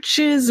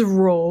church's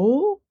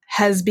role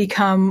has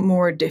become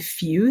more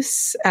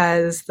diffuse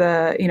as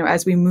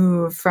we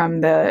move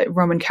from the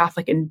Roman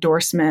Catholic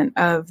endorsement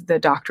of the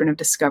doctrine of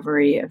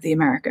discovery of the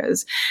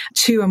Americas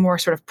to a more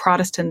sort of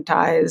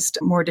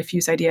Protestantized, more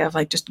diffuse idea of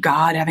like just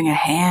God having a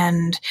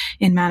hand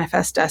in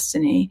manifest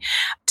destiny,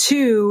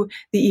 to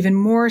the even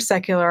more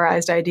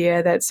secularized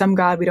idea that some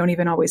God we don't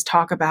even always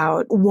talk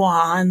about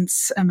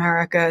wants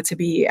America to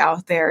be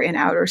out there in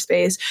outer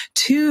space,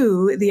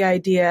 to the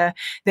idea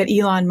that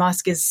Elon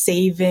Musk is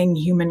saving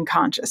human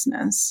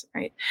consciousness.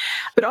 Right.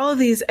 But all of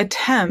these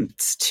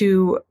attempts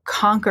to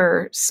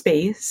conquer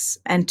space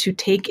and to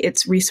take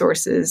its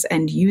resources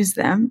and use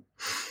them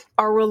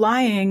are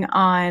relying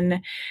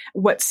on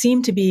what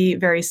seem to be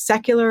very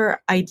secular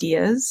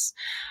ideas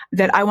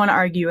that I want to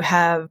argue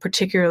have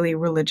particularly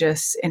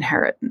religious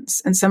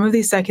inheritance. And some of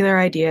these secular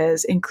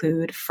ideas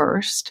include,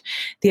 first,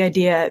 the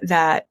idea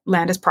that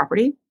land is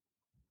property.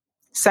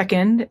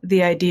 Second,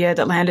 the idea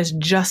that land is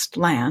just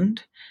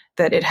land,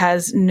 that it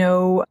has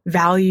no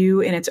value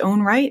in its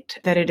own right,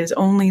 that it is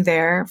only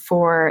there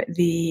for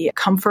the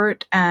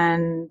comfort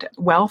and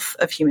wealth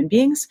of human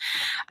beings.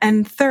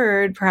 And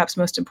third, perhaps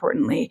most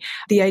importantly,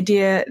 the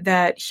idea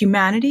that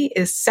humanity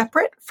is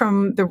separate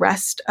from the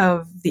rest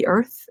of the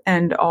earth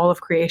and all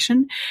of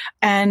creation,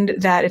 and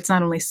that it's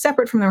not only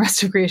separate from the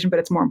rest of creation, but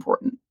it's more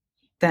important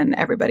than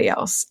everybody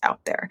else out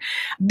there.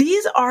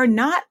 These are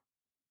not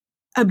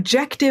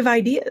objective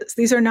ideas.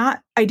 These are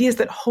not ideas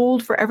that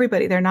hold for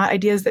everybody. They're not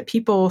ideas that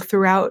people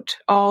throughout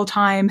all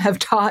time have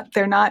taught.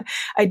 They're not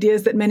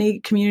ideas that many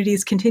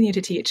communities continue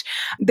to teach.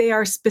 They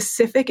are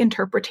specific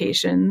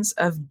interpretations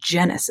of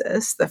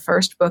Genesis, the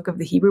first book of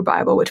the Hebrew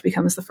Bible, which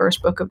becomes the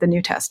first book of the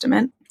New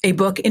Testament, a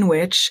book in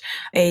which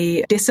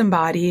a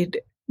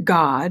disembodied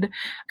God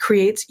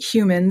creates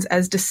humans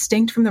as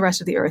distinct from the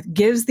rest of the earth,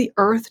 gives the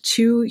earth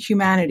to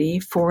humanity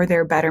for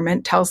their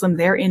betterment, tells them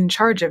they're in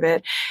charge of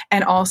it,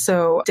 and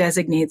also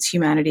designates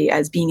humanity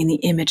as being in the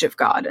image of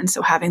God. And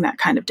so having that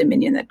kind of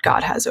dominion that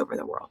God has over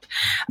the world.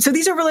 So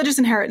these are religious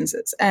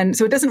inheritances. And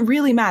so it doesn't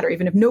really matter,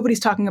 even if nobody's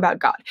talking about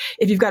God.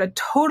 If you've got a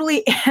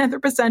totally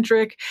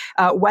anthropocentric,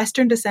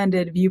 Western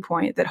descended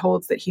viewpoint that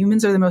holds that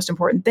humans are the most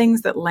important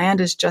things, that land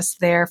is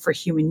just there for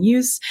human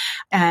use,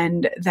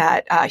 and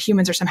that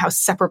humans are somehow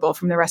separable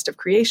from the rest of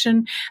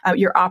creation,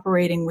 you're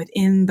operating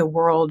within the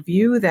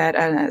worldview that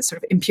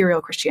sort of imperial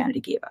Christianity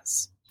gave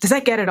us. Does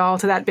that get it all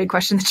to that big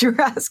question that you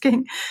were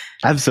asking?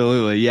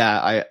 Absolutely.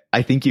 Yeah.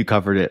 I think you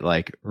covered it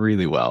like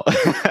really well.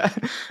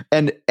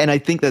 And I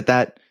think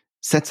that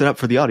sets it up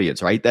for the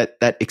audience, right?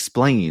 That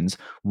explains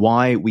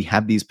why we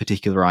have these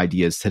particular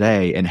ideas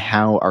today and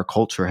how our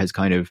culture has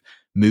kind of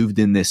moved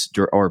in this,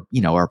 or,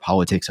 our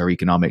politics, our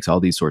economics, all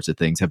these sorts of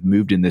things have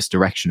moved in this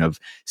direction of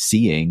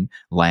seeing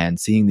land,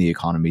 seeing the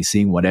economy,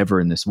 seeing whatever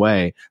in this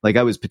way. Like,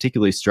 I was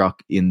particularly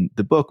struck in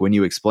the book when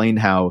you explained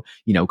how,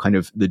 kind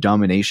of the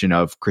domination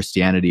of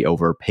Christianity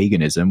over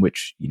paganism,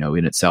 which,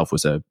 in itself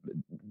was a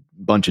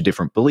bunch of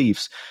different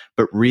beliefs,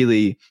 but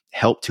really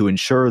help to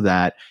ensure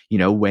that,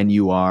 when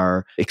you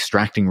are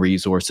extracting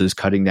resources,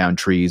 cutting down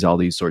trees, all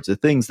these sorts of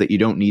things, that you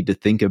don't need to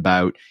think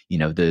about,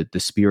 the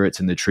spirits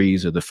in the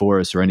trees or the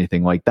forests or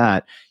anything like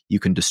that. You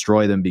can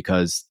destroy them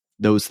because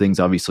those things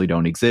obviously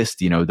don't exist.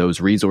 Those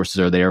resources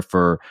are there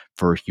for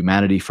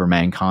humanity, for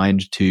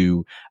mankind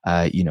to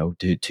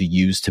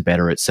use to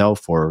better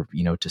itself, or,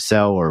 to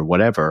sell or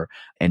whatever.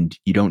 And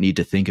you don't need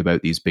to think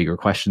about these bigger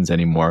questions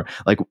anymore.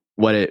 Like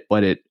what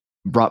it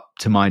brought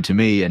to mind to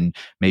me, and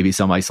maybe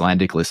some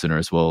Icelandic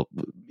listeners will,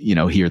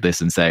 hear this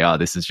and say, oh,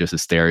 this is just a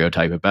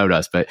stereotype about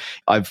us. But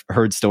I've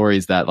heard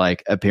stories that,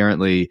 like,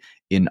 apparently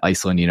in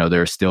Iceland,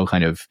 there are still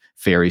kind of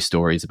fairy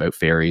stories about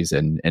fairies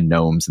and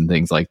gnomes and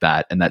things like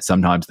that. And that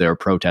sometimes there are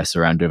protests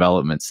around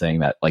development saying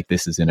that, like,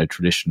 this is in a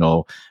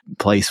traditional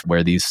place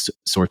where these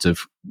sorts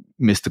of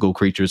mystical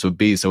creatures would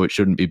be, so it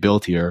shouldn't be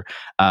built here.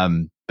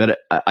 But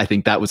I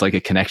think that was like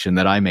a connection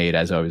that I made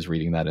as I was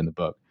reading that in the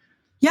book.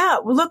 Yeah,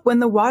 well, look, when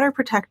the water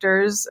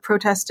protectors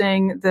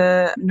protesting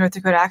the North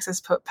Dakota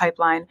Access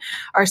Pipeline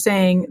are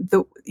saying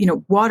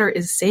water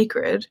is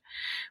sacred,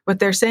 what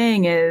they're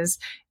saying is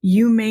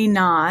you may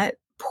not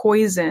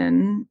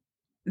poison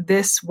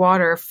this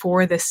water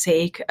for the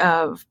sake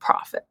of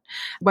profit,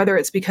 whether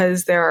it's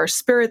because there are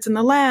spirits in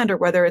the land, or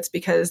whether it's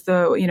because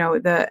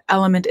the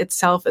element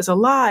itself is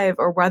alive,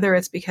 or whether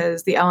it's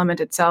because the element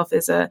itself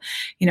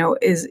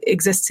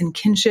exists in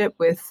kinship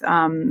with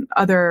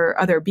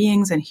other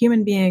beings and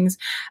human beings.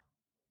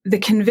 The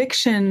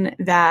conviction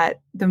that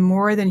the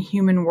more than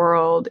human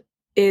world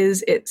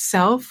is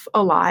itself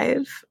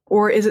alive,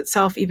 or is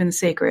itself even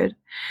sacred,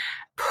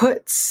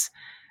 puts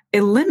a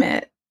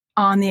limit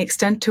on the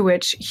extent to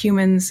which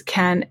humans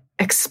can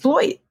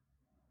exploit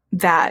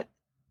that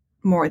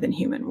more than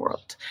human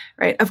world,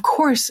 right? Of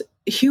course,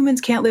 humans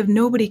can't live,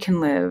 nobody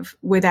can live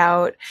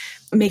without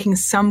making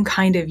some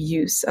kind of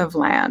use of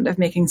land, of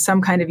making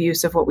some kind of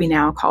use of what we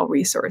now call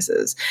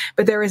resources.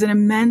 But there is an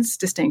immense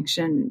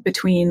distinction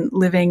between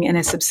living in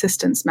a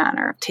subsistence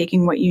manner,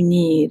 taking what you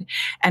need,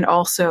 and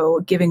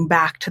also giving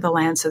back to the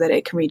land so that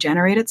it can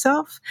regenerate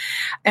itself,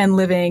 and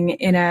living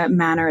in a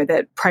manner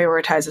that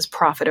prioritizes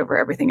profit over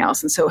everything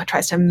else. And so it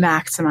tries to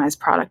maximize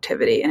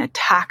productivity and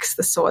attacks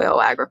the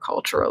soil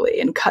agriculturally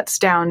and cuts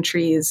down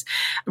trees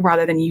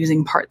rather than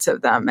using parts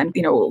of them, and,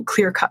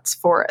 clear cuts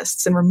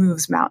forests and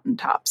removes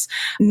mountaintops.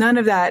 None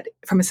of that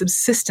from a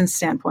subsistence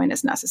standpoint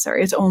is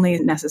necessary. It's only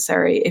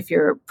necessary if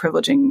you're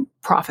privileging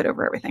profit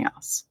over everything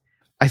else.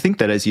 I think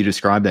that as you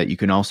describe that, you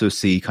can also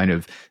see kind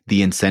of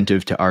the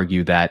incentive to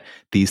argue that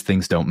these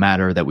things don't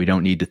matter, that we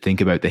don't need to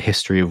think about the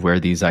history of where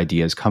these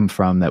ideas come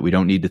from, that we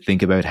don't need to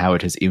think about how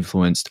it has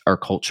influenced our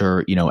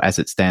culture, as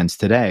it stands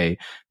today,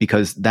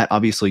 because that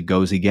obviously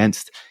goes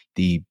against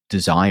the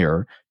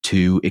desire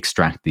to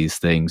extract these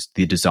things,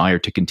 the desire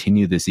to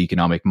continue this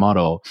economic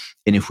model.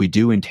 And if we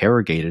do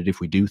interrogate it, if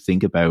we do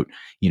think about,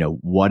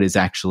 what is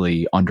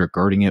actually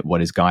undergirding it,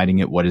 what is guiding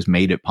it, what has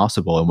made it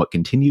possible, and what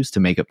continues to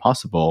make it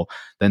possible,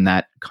 then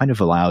that kind of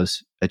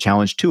allows a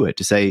challenge to it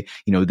to say,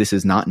 this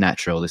is not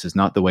natural. This is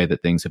not the way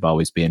that things have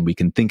always been. We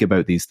can think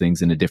about these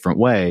things in a different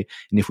way.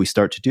 And if we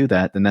start to do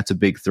that, then that's a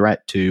big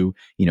threat to,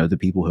 the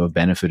people who have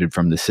benefited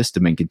from the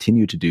system and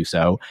continue to do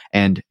so.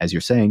 And as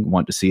you're saying,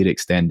 want to see it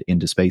extend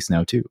into space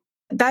now too.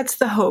 That's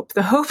the hope.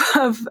 The hope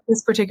of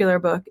this particular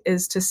book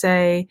is to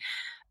say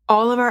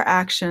all of our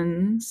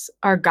actions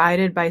are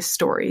guided by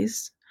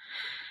stories,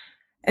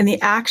 and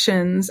the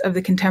actions of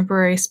the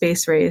contemporary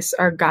space race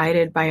are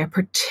guided by a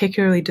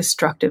particularly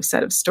destructive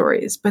set of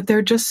stories. But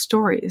they're just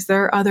stories.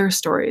 There are other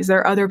stories. There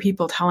are other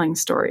people telling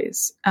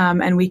stories.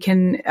 And we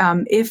can,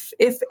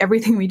 if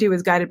everything we do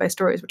is guided by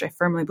stories, which I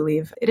firmly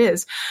believe it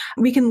is,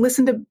 we can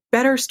listen to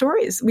better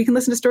stories. We can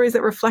listen to stories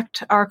that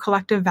reflect our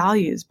collective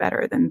values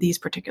better than these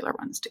particular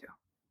ones do.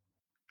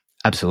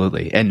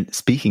 Absolutely. And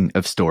speaking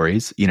of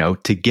stories,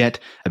 to get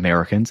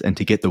Americans and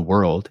to get the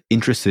world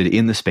interested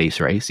in the space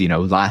race,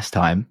 last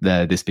time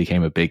this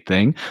became a big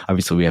thing.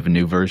 Obviously, we have a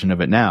new version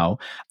of it now.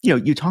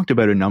 You talked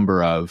about a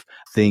number of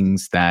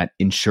things that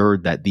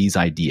ensured that these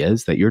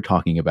ideas that you're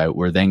talking about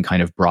were then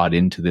kind of brought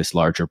into this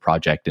larger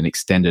project and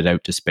extended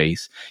out to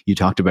space. You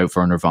talked about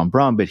Wernher von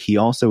Braun, but he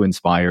also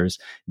inspires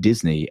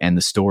Disney and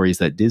the stories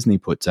that Disney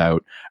puts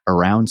out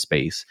around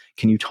space.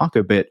 Can you talk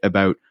a bit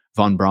about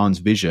von Braun's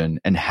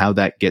vision and how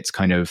that gets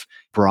kind of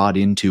brought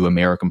into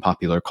American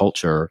popular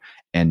culture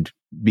and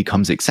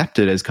becomes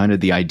accepted as kind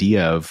of the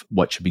idea of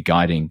what should be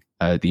guiding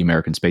the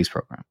American space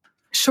program?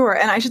 Sure.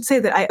 And I should say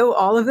that I owe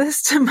all of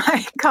this to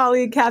my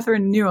colleague,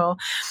 Catherine Newell,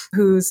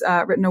 who's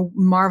written a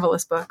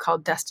marvelous book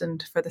called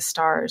Destined for the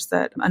Stars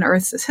that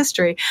unearths this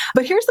history.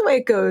 But here's the way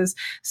it goes.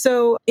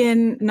 So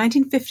in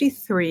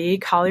 1953,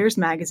 Collier's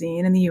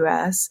Magazine in the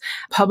US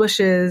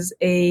publishes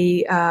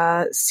a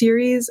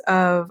series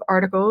of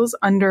articles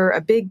under a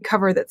big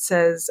cover that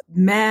says,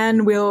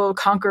 "Man will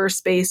conquer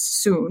space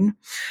soon."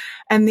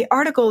 And the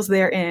articles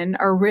therein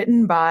are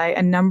written by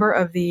a number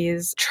of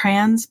these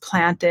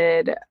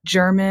transplanted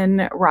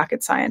German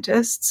rocket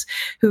scientists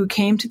who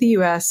came to the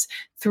US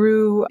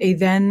through a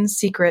then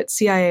secret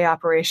CIA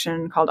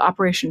operation called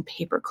Operation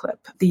Paperclip.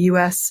 The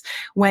US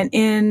went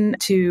in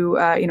to,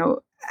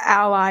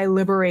 ally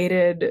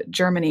liberated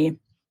Germany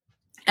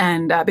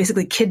and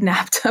basically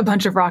kidnapped a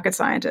bunch of rocket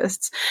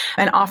scientists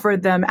and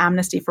offered them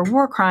amnesty for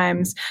war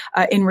crimes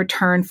in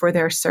return for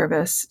their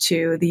service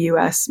to the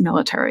U.S.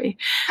 military.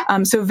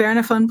 So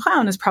Wernher von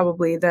Braun is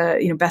probably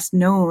the best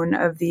known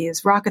of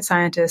these rocket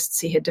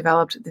scientists. He had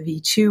developed the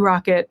V2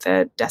 rocket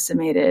that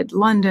decimated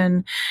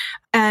London.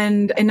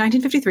 And in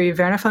 1953,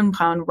 Wernher von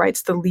Braun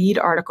writes the lead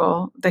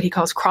article that he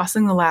calls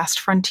Crossing the Last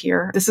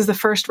Frontier. This is the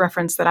first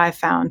reference that I've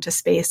found to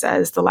space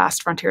as the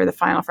last frontier, the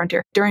final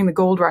frontier. During the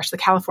gold rush, the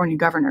California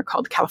governor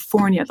called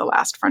California the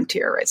last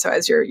frontier, right? So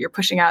as you're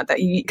pushing out that,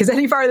 because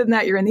any farther than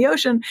that, you're in the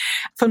ocean.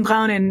 Von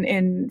Braun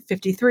in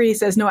 53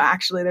 says, no,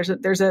 actually,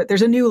 there's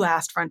a new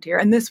last frontier.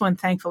 And this one,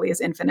 thankfully,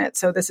 is infinite.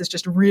 So this is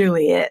just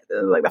really it,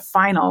 like the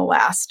final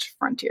last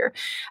frontier.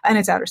 And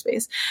it's outer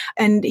space.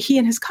 And he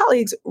and his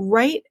colleagues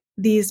write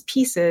these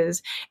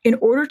pieces in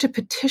order to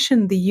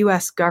petition the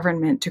U.S.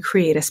 government to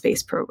create a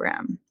space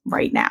program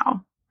right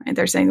now. And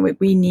they're saying that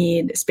we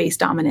need space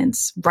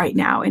dominance right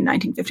now in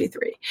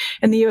 1953.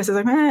 And the U.S. is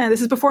like,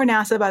 this is before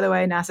NASA, by the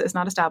way. NASA is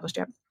not established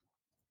yet.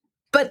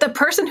 But the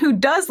person who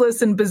does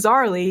listen,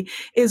 bizarrely,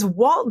 is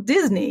Walt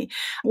Disney.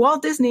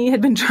 Walt Disney had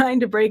been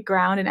trying to break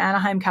ground in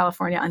Anaheim,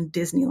 California on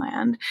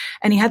Disneyland.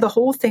 And he had the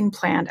whole thing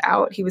planned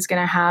out. He was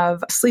going to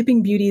have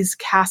Sleeping Beauty's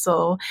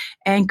castle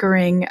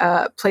anchoring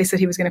a place that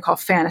he was going to call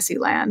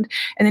Fantasyland.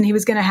 And then he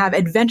was going to have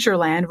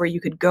Adventureland, where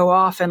you could go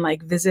off and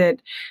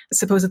visit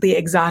supposedly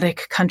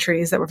exotic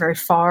countries that were very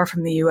far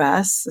from the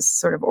U.S., this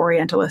sort of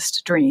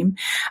Orientalist dream.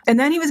 And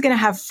then he was going to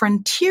have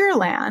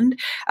Frontierland,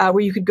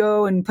 where you could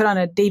go and put on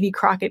a Davy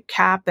Crockett cap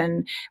cap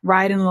and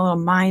ride in a little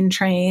mine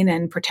train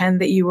and pretend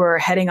that you were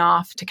heading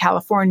off to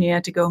California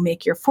to go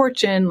make your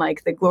fortune,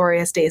 like the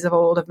glorious days of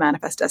old of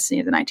Manifest Destiny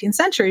of the 19th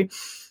century.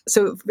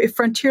 So if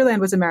Frontierland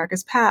was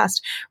America's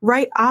past,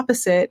 right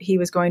opposite, he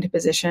was going to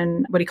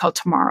position what he called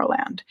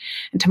Tomorrowland.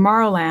 And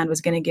Tomorrowland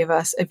was going to give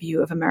us a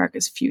view of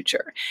America's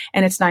future.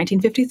 And it's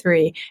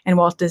 1953, and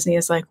Walt Disney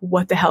is like,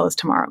 what the hell is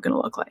tomorrow going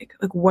to look like?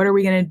 Like, what are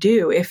we going to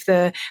do if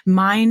the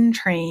mine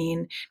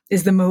train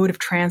is the mode of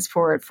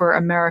transport for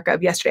America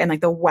of yesterday, and like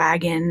the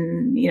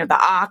wagon, you know,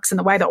 the ox and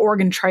the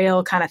Oregon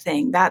Trail kind of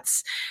thing?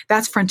 That's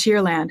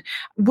Frontierland.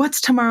 What's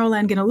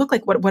Tomorrowland going to look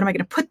like? What am I going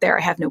to put there?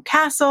 I have no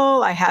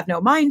castle. I have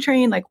no mine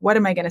train. Like, what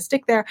am I going to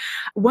stick there?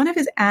 One of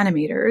his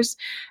animators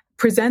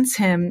presents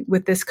him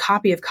with this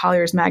copy of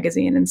Collier's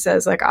magazine and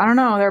says, like, I don't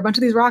know, there are a bunch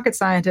of these rocket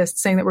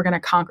scientists saying that we're going to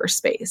conquer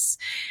space.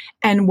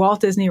 And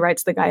Walt Disney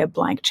writes the guy a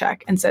blank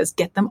check and says,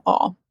 get them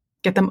all.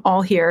 Get them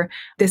all here.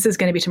 This is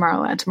going to be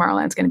Tomorrowland.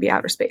 Tomorrowland's going to be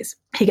outer space.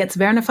 He gets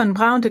Werner von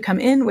Braun to come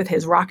in with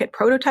his rocket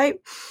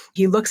prototype.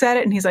 He looks at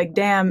it and he's like,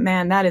 damn,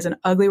 man, that is an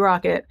ugly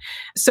rocket.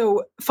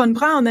 So von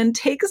Braun then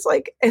takes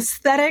like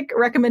aesthetic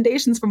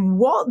recommendations from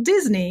Walt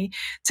Disney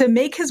to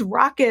make his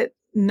rocket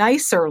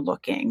nicer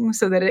looking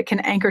so that it can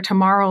anchor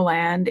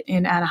Tomorrowland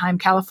in Anaheim,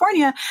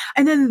 California.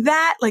 And then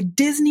that like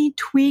Disney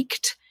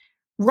tweaked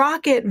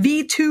rocket,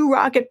 V2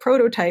 rocket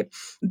prototype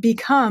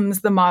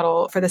becomes the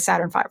model for the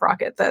Saturn V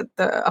rocket that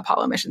the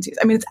Apollo missions use.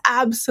 I mean, it's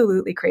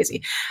absolutely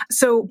crazy.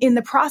 So in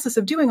the process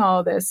of doing all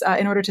of this,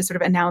 in order to sort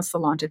of announce the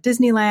launch of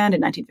Disneyland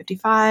in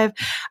 1955,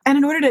 and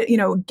in order to, you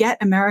know, get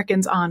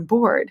Americans on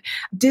board,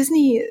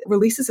 Disney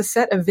releases a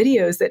set of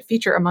videos that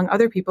feature, among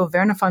other people,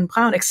 Werner von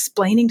Braun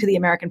explaining to the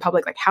American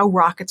public like how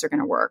rockets are going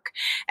to work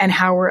and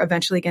how we're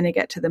eventually going to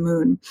get to the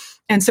moon.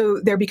 And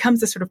so there becomes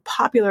this sort of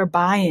popular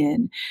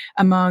buy-in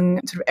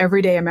among sort of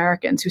everyday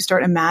Americans who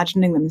start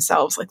imagining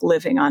themselves like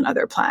living on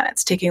other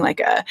planets, taking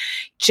like a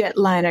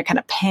jetliner kind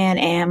of Pan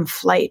Am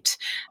flight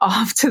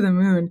off to the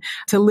moon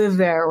to live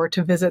there or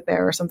to visit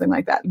there or something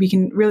like that. We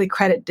can really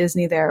credit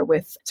Disney there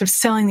with sort of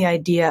selling the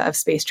idea of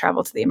space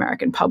travel to the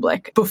American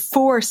public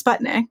before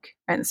Sputnik.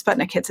 And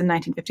Sputnik hits in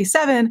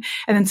 1957.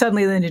 And then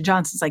suddenly Lyndon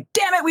Johnson's like,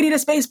 damn it, we need a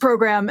space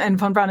program. And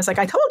von Braun is like,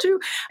 I told you.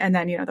 And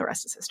then, you know, the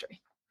rest is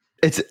history.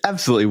 It's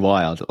absolutely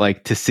wild,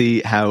 like to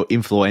see how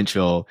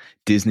influential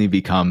Disney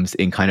becomes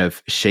in kind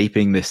of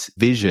shaping this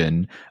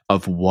vision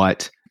of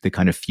what the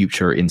kind of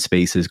future in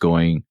space is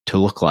going to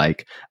look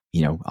like.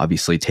 You know,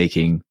 obviously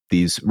taking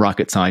these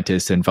rocket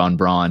scientists and von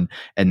Braun,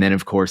 and then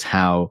of course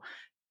how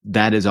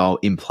that is all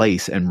in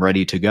place and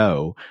ready to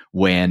go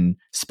when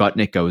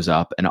Sputnik goes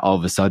up and all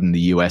of a sudden the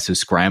US is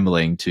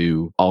scrambling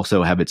to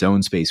also have its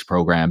own space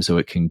program so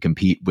it can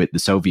compete with the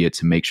Soviets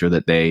and make sure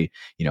that they,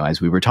 you know, as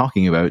we were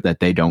talking about,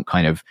 that they don't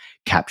kind of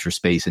capture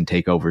space and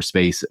take over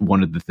space.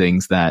 One of the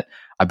things that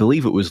I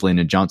believe it was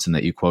Lyndon Johnson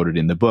that you quoted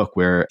in the book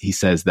where he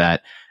says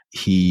that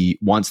he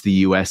wants the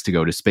US to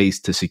go to space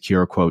to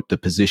secure, quote, the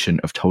position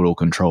of total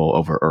control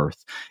over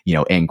Earth, you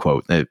know, end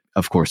quote.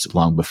 Of course,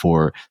 long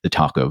before the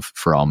talk of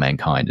for all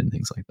mankind and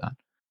things like that.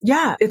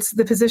 Yeah, it's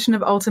the position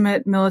of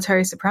ultimate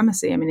military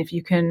supremacy. I mean, if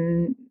you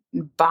can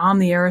bomb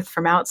the Earth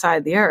from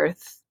outside the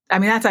Earth, I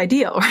mean, that's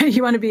ideal, right?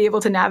 You want to be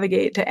able to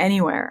navigate to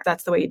anywhere.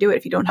 That's the way you do it.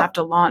 If you don't have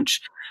to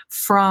launch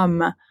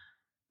from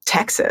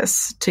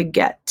Texas to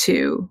get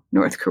to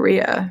North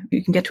Korea,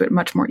 you can get to it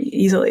much more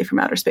easily from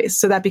outer space.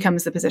 So that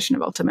becomes the position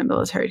of ultimate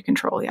military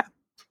control. Yeah.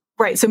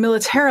 Right. So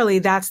militarily,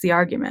 that's the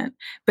argument.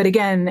 But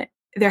again,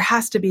 there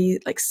has to be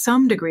like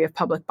some degree of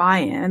public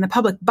buy-in. And the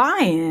public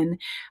buy-in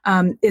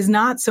is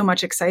not so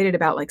much excited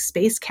about like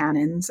space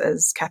cannons,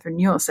 as Catherine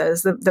Newell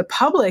says. The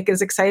public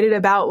is excited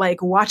about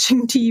like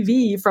watching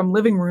TV from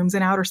living rooms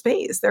in outer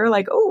space. They're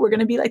like, oh, we're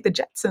going to be like the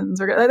Jetsons.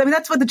 I mean,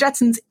 that's what the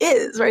Jetsons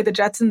is, right? The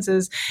Jetsons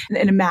is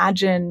an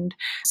imagined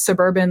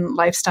suburban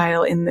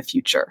lifestyle in the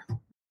future.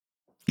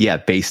 Yeah,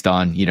 based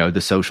on, you know,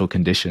 the social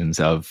conditions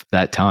of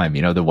that time.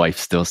 You know, the wife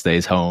still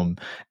stays home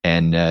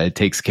and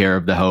takes care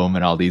of the home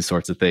and all these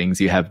sorts of things.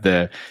 You have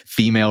the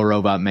female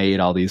robot maid,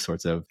 all these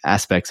sorts of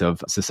aspects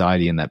of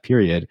society in that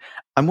period.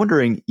 I'm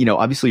wondering, you know,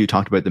 obviously you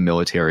talked about the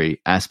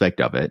military aspect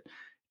of it.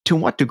 To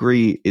what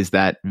degree is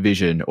that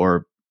vision,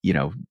 or, you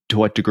know, to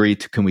what degree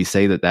can we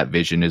say that that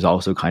vision is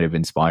also kind of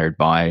inspired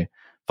by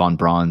von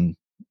Braun,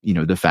 you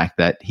know, the fact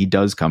that he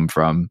does come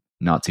from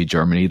Nazi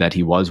Germany, that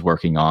he was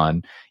working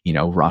on, you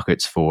know,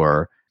 rockets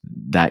for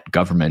that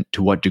government?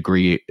 To what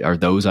degree are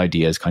those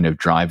ideas kind of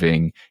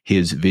driving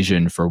his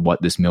vision for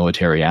what this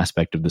military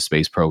aspect of the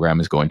space program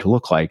is going to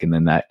look like? And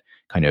then that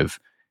kind of,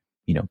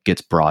 you know,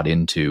 gets brought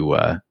into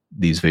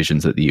these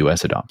visions that the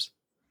US adopts.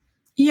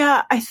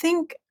 Yeah, I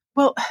think,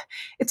 well,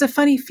 it's a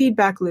funny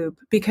feedback loop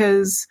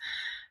because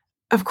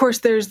of course,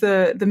 there's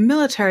the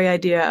military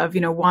idea of,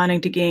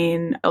 wanting to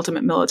gain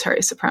ultimate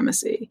military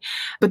supremacy.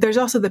 But there's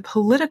also the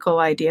political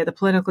idea, the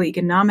political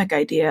economic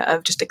idea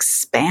of just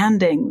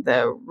expanding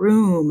the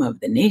room of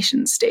the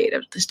nation state,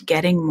 of just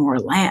getting more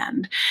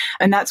land.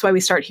 And that's why we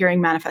start hearing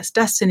manifest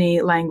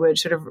destiny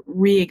language sort of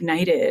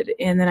reignited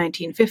in the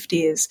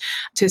 1950s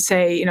to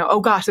say, oh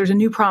gosh, there's a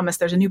new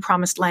promised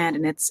land,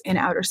 and it's in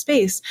outer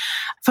space.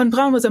 Von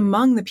Braun was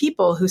among the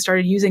people who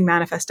started using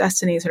manifest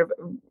destiny, sort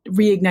of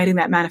reigniting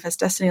that manifest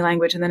destiny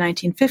language in the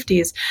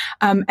 1950s.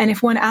 And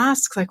if one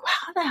asks, like,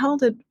 how the hell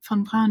did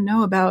von Braun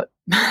know about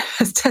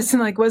manifest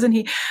destiny? Like, wasn't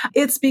he?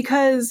 It's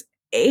because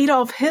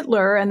Adolf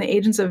Hitler and the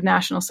agents of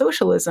National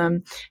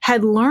Socialism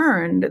had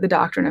learned the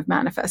doctrine of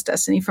manifest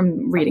destiny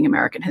from reading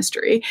American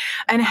history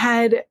and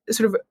had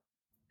sort of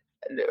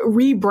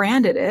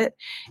rebranded it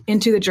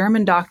into the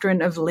German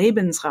doctrine of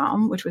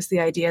Lebensraum, which was the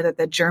idea that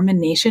the German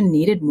nation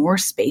needed more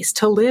space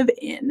to live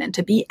in and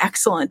to be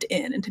excellent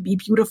in and to be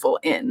beautiful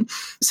in.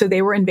 So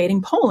they were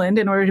invading Poland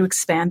in order to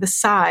expand the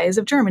size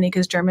of Germany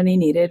because Germany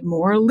needed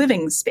more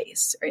living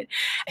space. Right?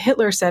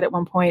 Hitler said at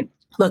one point,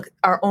 look,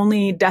 our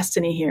only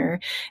destiny here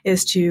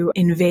is to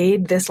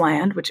invade this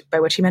land, by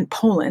which he meant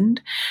Poland,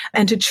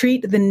 and to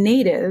treat the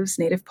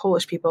native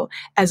Polish people,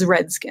 as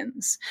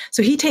redskins.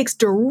 So he takes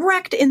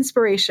direct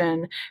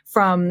inspiration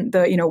from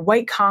the,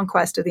 white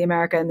conquest of the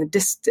America and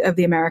of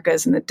the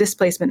Americas and the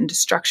displacement and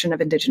destruction of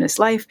indigenous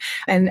life,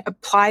 and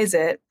applies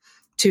it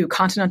to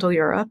continental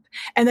Europe.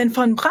 And then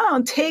von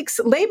Braun takes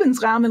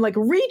Lebensraum and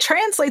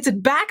retranslates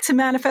it back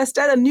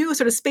to a new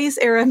sort of space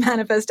era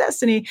manifest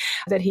destiny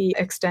that he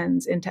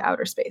extends into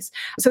outer space.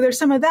 So there's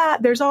some of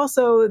that. There's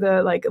also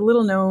the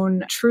little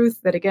known truth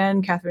that,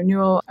 again, Catherine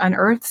Newell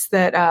unearths,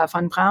 that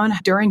von Braun,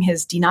 during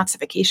his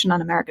denazification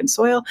on American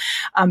soil,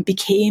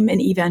 became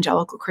an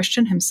evangelical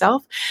Christian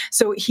himself.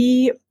 So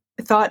he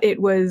thought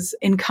it was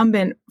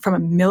incumbent from a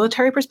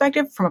military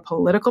perspective, from a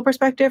political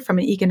perspective, from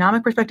an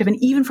economic perspective, and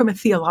even from a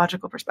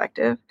theological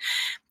perspective,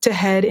 to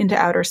head into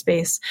outer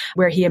space,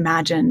 where he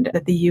imagined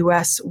that the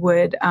U.S.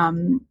 would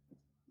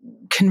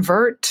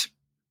convert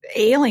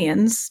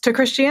aliens to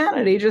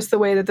Christianity, just the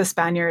way that the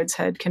Spaniards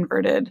had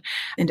converted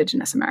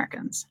indigenous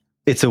Americans.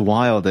 It's a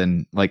wild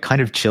and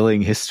kind of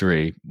chilling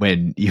history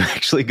when you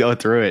actually go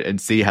through it and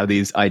see how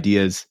these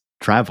ideas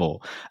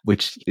travel,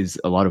 which is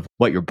a lot of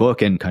what your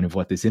book and kind of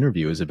what this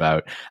interview is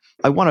about.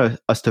 I want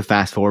us to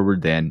fast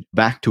forward then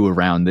back to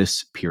around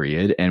this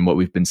period and what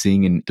we've been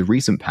seeing in the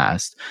recent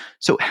past.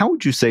 So how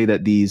would you say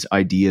that these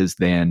ideas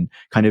then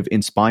kind of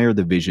inspire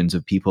the visions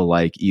of people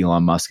like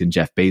Elon Musk and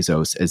Jeff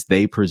Bezos as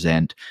they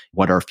present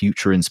what our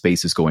future in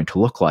space is going to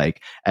look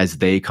like, as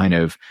they kind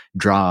of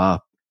draw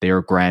up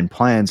their grand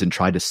plans and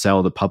try to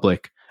sell the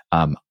public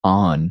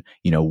on,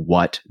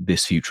 what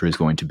this future is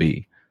going to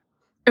be?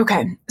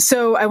 Okay.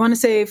 So I want to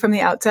say from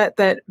the outset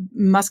that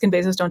Musk and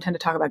Bezos don't tend to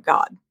talk about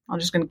God. I'm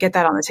just going to get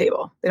that on the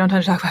table. They don't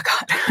tend to talk about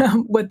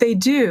God. What they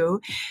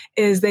do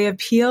is they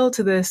appeal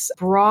to this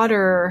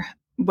broader,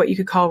 what you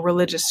could call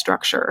religious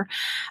structure,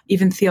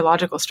 even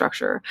theological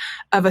structure,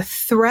 of a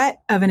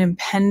threat of an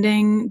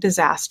impending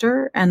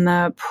disaster and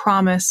the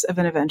promise of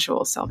an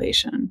eventual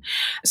salvation.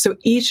 So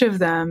each of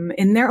them,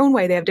 in their own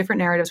way, they have different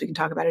narratives. We can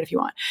talk about it if you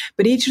want.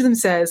 But each of them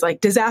says,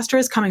 disaster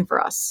is coming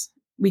for us.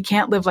 We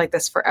can't live like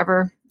this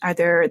forever.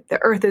 Either the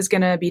earth is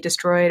going to be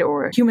destroyed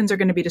or humans are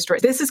going to be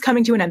destroyed. This is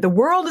coming to an end. The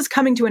world is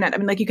coming to an end. I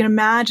mean, you can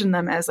imagine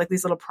them as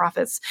these little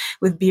prophets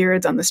with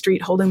beards on the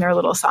street holding their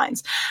little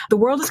signs. The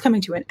world is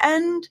coming to an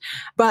end,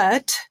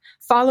 but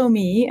follow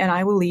me and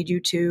I will lead you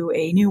to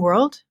a new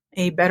world,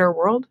 a better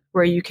world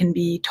where you can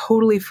be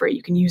totally free.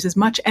 You can use as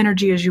much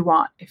energy as you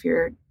want if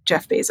you're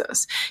Jeff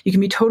Bezos. You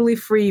can be totally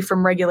free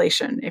from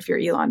regulation if you're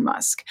Elon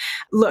Musk.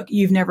 Look,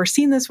 you've never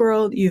seen this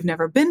world. You've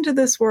never been to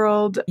this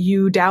world.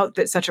 You doubt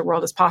that such a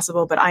world is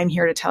possible, but I'm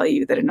here to tell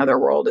you that another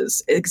world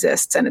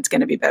exists and it's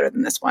going to be better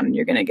than this one and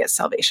you're going to get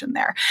salvation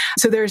there.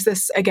 So there's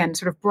this, again,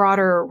 sort of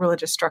broader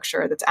religious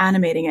structure that's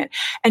animating it.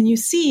 And you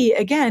see,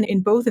 again, in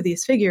both of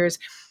these figures,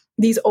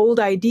 these old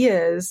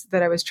ideas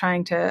that I was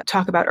trying to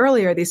talk about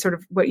earlier, these sort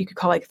of what you could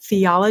call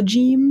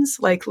theologemes,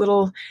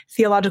 little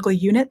theological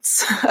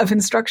units of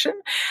instruction,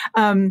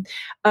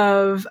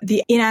 of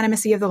the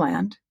inanimacy of the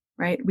land,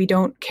 right? We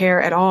don't care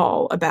at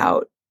all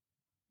about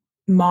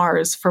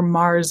Mars for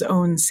Mars'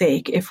 own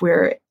sake if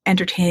we're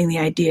entertaining the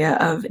idea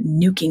of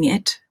nuking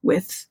it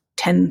with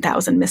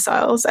 10,000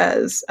 missiles,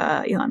 as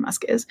Elon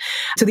Musk is.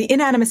 So the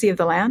inanimacy of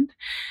the land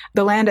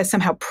as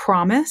somehow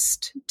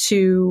promised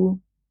to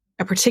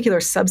a particular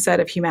subset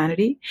of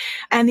humanity,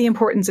 and the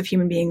importance of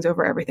human beings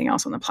over everything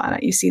else on the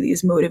planet. You see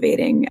these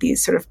motivating,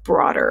 these sort of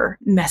broader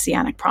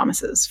messianic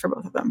promises for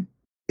both of them.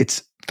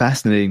 It's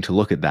fascinating to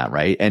look at that,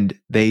 right? And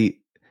they,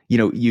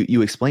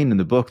 you explained in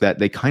the book that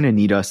they kind of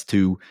need us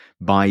to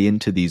buy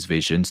into these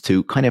visions,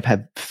 to kind of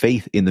have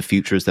faith in the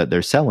futures that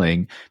they're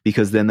selling,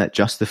 because then that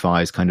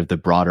justifies kind of the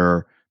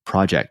broader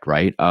project,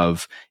 right,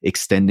 of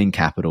extending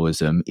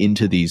capitalism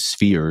into these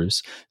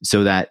spheres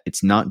so that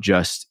it's not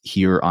just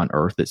here on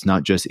Earth, it's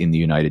not just in the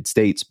United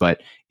States,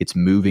 but it's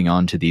moving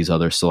on to these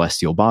other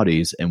celestial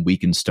bodies, and we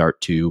can start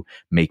to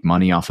make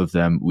money off of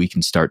them. We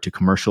can start to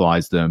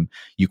commercialize them.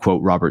 You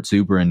quote Robert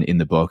Zubrin in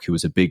the book, who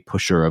was a big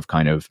pusher of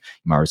kind of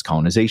Mars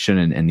colonization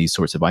and these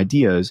sorts of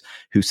ideas,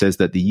 who says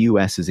that the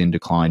US is in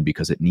decline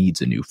because it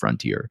needs a new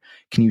frontier.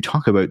 Can you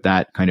talk about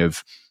that kind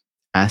of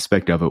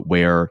aspect of it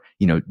where,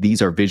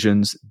 these are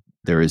visions,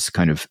 there is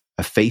kind of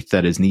a faith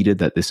that is needed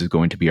that this is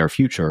going to be our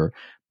future,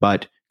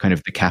 but kind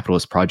of the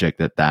capitalist project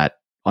that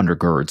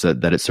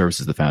undergirds, that it serves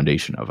as the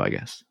foundation of, I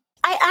guess?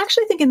 I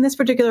actually think in this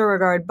particular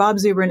regard, Bob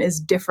Zubrin is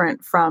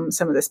different from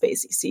some of the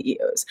space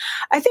CEOs.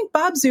 I think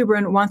Bob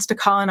Zubrin wants to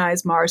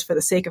colonize Mars for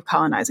the sake of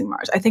colonizing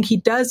Mars. I think he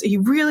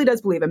really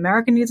does believe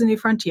America needs a new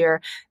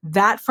frontier.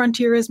 That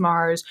frontier is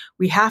Mars.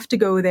 We have to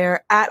go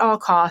there at all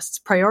costs,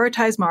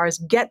 prioritize Mars,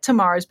 get to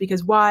Mars,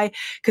 because why?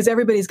 Because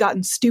everybody's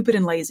gotten stupid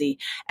and lazy.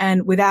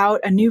 And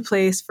without a new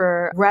place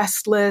for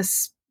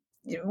restless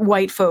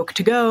white folk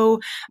to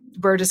go,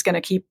 we're just going to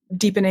keep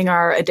deepening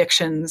our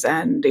addictions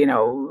and,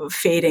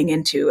 fading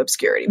into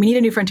obscurity. We need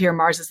a new frontier.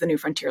 Mars is the new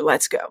frontier.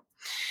 Let's go.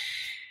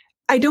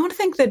 I don't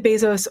think that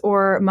Bezos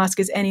or Musk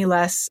is any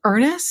less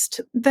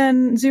earnest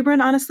than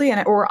Zubrin, honestly,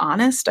 or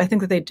honest. I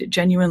think that they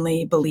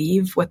genuinely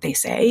believe what they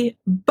say,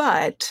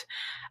 but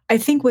I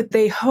think what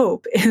they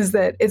hope is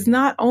that it's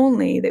not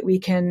only that we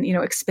can,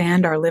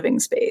 expand our living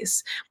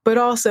space, but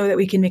also that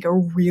we can make a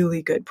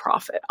really good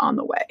profit on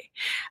the way.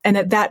 And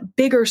that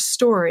bigger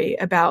story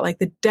about like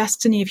the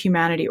destiny of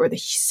humanity or the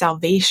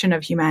salvation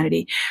of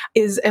humanity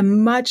is a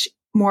much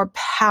more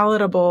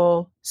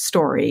palatable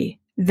story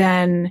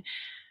than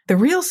the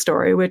real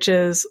story, which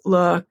is,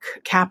 look,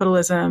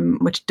 capitalism,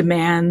 which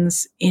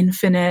demands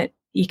infinite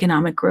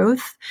economic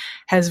growth,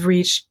 has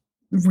reached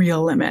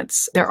real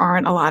limits. There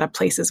aren't a lot of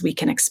places we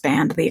can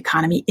expand the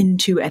economy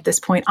into at this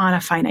point on a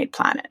finite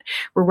planet.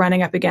 We're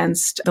running up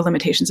against the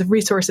limitations of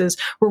resources.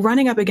 We're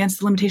running up against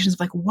the limitations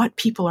of like what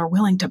people are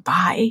willing to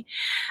buy.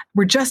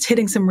 We're just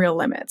hitting some real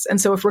limits.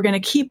 And so if we're going to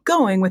keep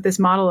going with this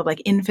model of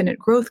like infinite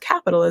growth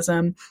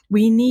capitalism,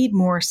 we need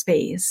more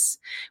space.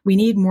 We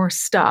need more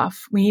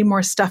stuff. We need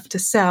more stuff to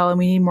sell, and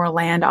we need more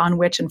land on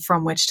which and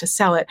from which to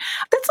sell it.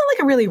 That's not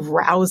like a really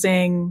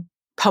rousing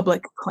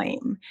public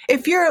claim.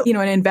 If you're,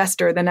 an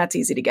investor, then that's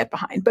easy to get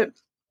behind. But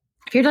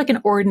if you're like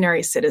an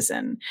ordinary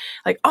citizen,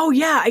 like, oh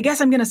yeah, I guess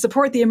I'm going to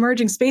support the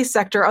emerging space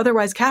sector,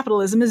 otherwise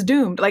capitalism is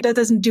doomed. Like that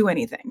doesn't do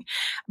anything.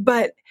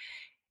 But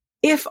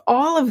if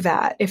all of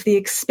that, if the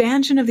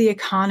expansion of the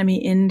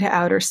economy into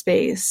outer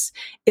space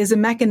is a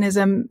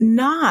mechanism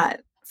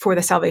not for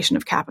the salvation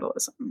of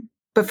capitalism,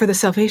 but for the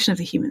salvation of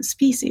the human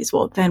species,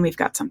 well, then we've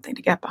got something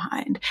to get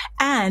behind.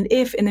 And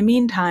if in the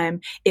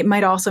meantime, it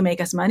might also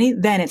make us money,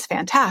 then it's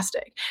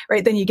fantastic,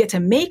 right? Then you get to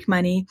make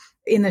money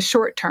in the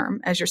short term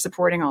as you're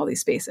supporting all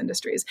these space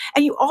industries.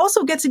 And you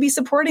also get to be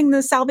supporting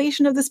the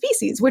salvation of the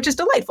species, which is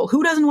delightful.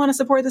 Who doesn't want to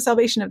support the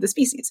salvation of the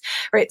species,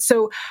 right?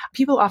 So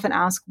people often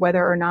ask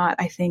whether or not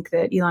I think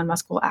that Elon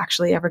Musk will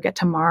actually ever get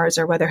to Mars,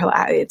 or whether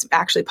it's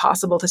actually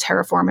possible to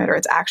terraform it, or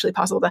it's actually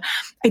possible to,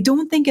 I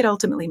don't think it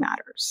ultimately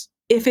matters.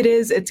 If it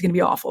is, it's going to be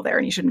awful there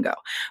and you shouldn't go.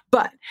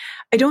 But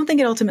I don't think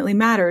it ultimately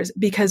matters,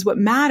 because what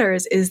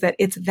matters is that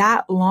it's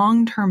that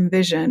long-term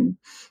vision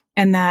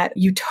and that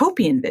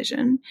utopian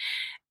vision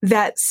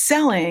that's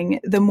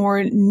selling the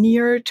more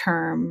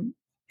near-term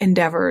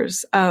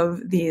endeavors of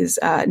these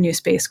new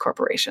space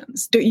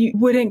corporations. You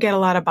wouldn't get a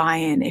lot of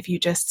buy-in if you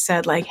just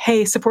said like,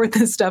 hey, support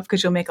this stuff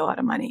because you'll make a lot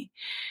of money,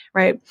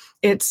 right?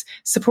 It's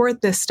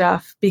support this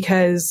stuff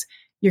because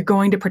you're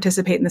going to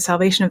participate in the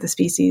salvation of the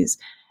species.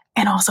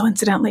 And also,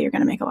 incidentally, you're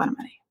going to make a lot of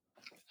money.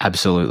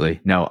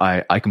 Absolutely. No,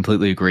 I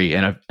completely agree.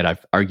 And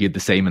I've argued the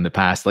same in the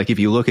past. Like if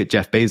you look at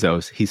Jeff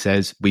Bezos, he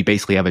says we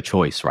basically have a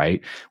choice,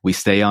 right? We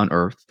stay on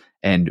Earth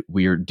and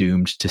we're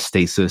doomed to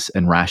stasis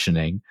and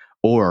rationing,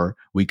 or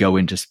we go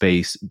into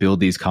space, build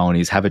these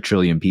colonies, have 1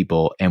 trillion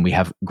people, and we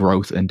have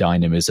growth and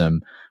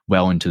dynamism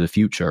well into the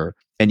future.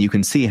 And you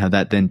can see how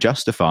that then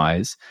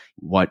justifies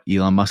what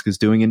Elon Musk is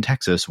doing in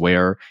Texas,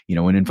 where,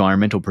 an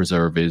environmental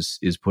preserve is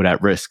put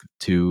at risk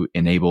to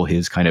enable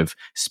his kind of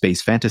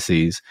space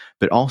fantasies.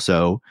 But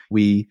also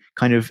we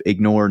kind of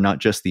ignore not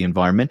just the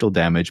environmental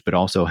damage, but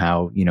also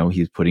how,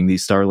 he's putting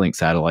these Starlink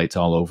satellites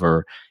all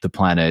over the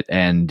planet,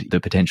 and the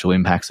potential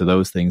impacts of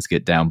those things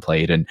get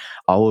downplayed. And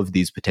all of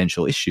these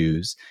potential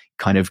issues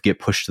kind of get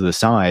pushed to the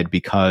side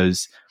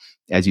because,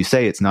 as you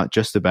say, it's not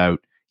just about,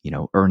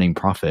 earning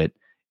profit.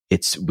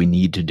 We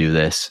need to do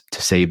this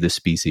to save the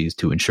species,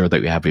 to ensure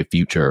that we have a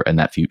future, and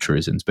that future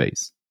is in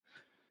space.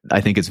 I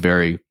think it's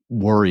very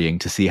worrying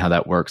to see how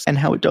that works and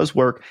how it does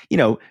work,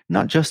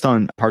 not just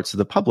on parts of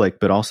the public,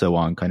 but also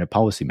on kind of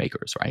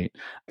policymakers, right?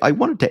 I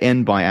wanted to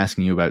end by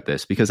asking you about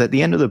this because at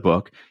the end of the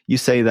book, you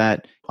say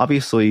that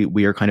obviously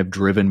we are kind of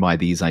driven by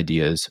these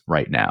ideas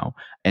right now,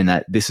 and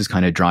that this is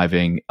kind of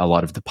driving a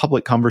lot of the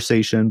public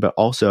conversation, but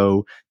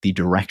also the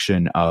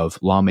direction of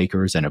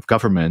lawmakers and of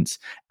governments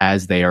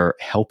as they are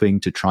helping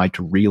to try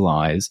to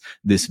realize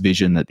this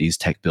vision that these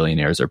tech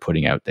billionaires are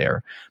putting out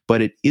there.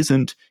 But it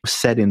isn't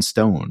set in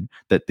stone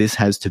that this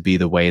has to be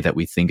the way that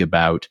we think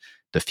about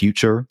the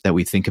future, that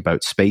we think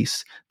about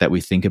space, that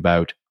we think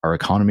about our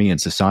economy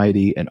and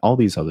society and all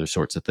these other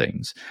sorts of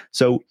things.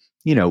 So,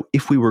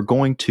 if we were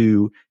going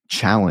to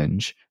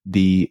challenge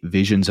the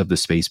visions of the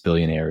space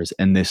billionaires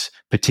and this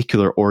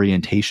particular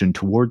orientation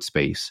toward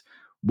space,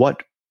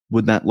 what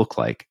would that look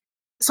like?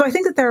 So I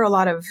think that there are a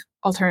lot of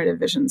alternative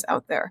visions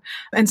out there.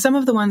 And some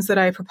of the ones that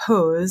I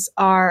propose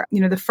are,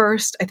 the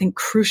first, I think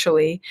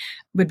crucially,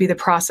 would be the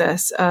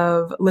process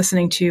of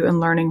listening to and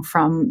learning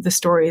from the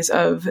stories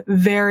of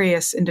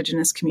various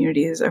indigenous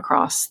communities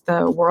across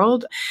the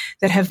world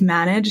that have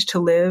managed to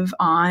live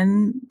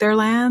on their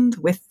land,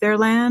 with their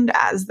land,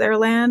 as their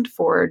land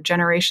for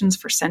generations,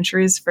 for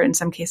centuries, in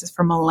some cases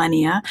for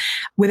millennia,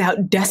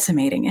 without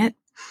decimating it.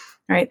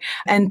 Right.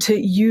 And to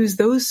use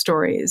those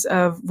stories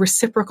of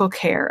reciprocal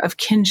care, of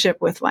kinship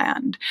with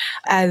land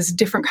as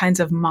different kinds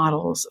of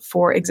models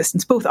for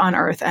existence, both on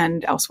Earth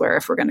and elsewhere,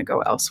 if we're going to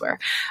go elsewhere.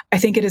 I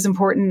think it is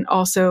important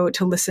also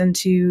to listen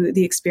to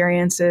the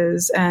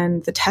experiences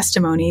and the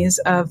testimonies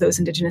of those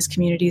indigenous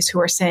communities who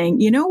are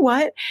saying, you know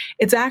what?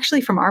 It's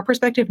actually, from our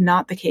perspective,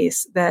 not the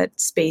case that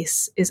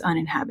space is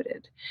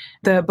uninhabited.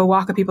 The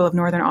Bawaka people of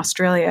Northern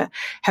Australia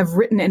have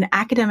written an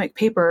academic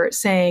paper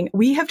saying,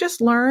 we have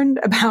just learned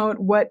about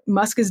what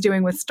Musk is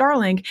doing with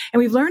Starlink. And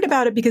we've learned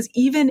about it because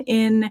even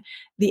in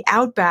the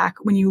outback,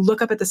 when you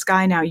look up at the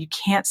sky now, you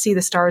can't see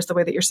the stars the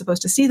way that you're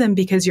supposed to see them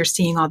because you're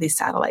seeing all these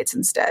satellites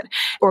instead,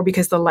 or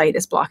because the light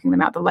is blocking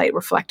them out, the light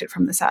reflected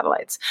from the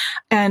satellites.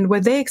 And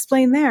what they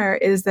explain there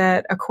is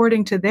that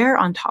according to their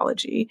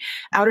ontology,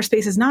 outer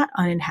space is not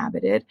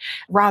uninhabited.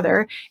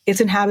 Rather,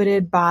 it's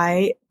inhabited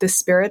by the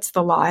spirits,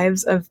 the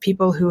lives of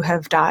people who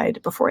have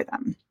died before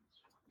them.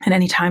 And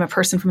anytime a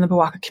person from the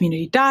Bawaka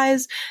community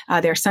dies,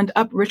 they're sent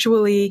up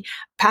ritually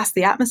past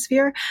the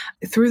atmosphere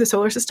through the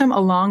solar system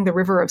along the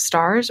River of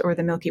Stars, or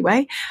the Milky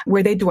Way,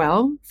 where they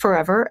dwell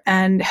forever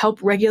and help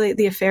regulate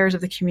the affairs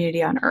of the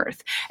community on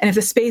Earth. And if the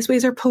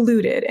spaceways are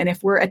polluted, and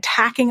if we're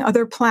attacking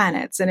other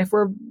planets, and if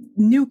we're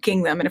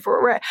nuking them, and if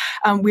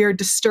we are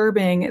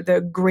disturbing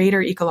the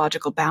greater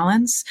ecological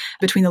balance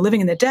between the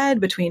living and the dead,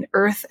 between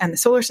Earth and the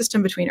solar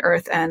system, between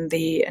Earth and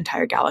the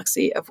entire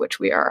galaxy of which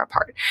we are a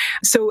part.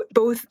 So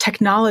both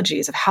technologies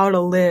of how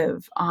to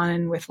live on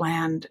and with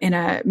land in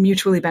a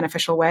mutually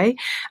beneficial way,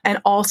 and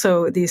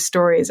also these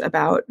stories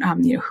about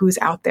who's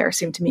out there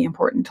seem to me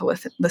important to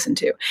listen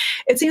to.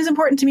 It seems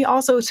important to me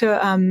also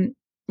to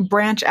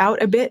branch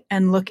out a bit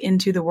and look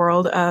into the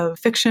world of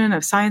fiction,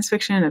 of science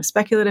fiction, of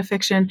speculative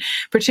fiction,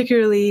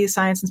 particularly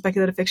science and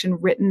speculative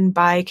fiction written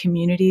by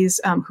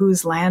communities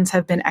whose lands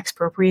have been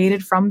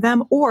expropriated from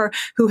them or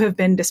who have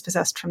been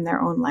dispossessed from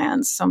their own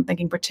lands. So I'm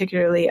thinking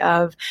particularly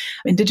of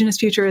indigenous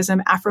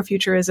futurism,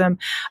 Afrofuturism,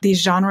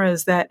 these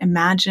genres that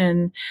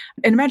imagine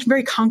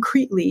very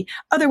concretely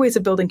other ways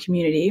of building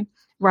community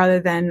rather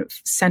than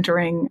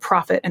centering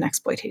profit and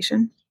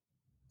exploitation.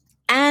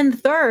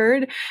 And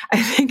third, I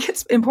think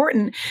it's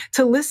important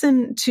to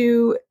listen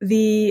to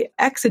the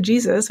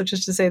exegesis, which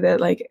is to say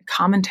that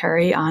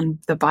commentary on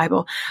the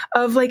Bible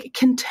of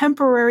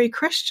contemporary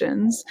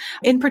Christians,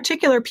 in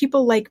particular,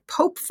 people like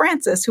Pope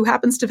Francis, who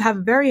happens to have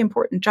a very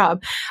important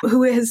job,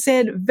 who has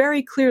said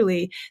very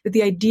clearly that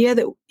the idea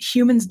that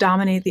humans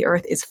dominate the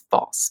earth is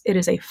false. It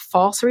is a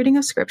false reading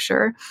of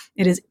scripture.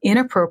 It is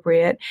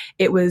inappropriate.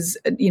 It was,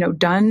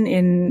 done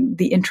in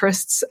the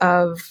interests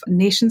of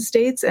nation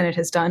states, and it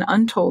has done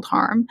untold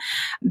harm.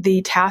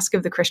 The task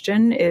of the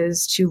Christian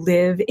is to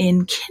live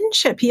in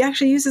kinship. He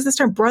actually uses this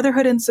term,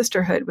 brotherhood and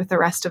sisterhood, with the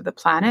rest of the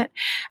planet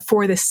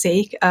for the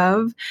sake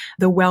of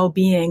the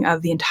well-being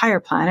of the entire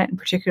planet, and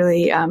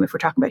particularly if we're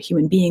talking about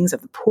human beings,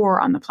 of the poor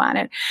on the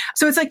planet.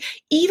 So it's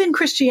even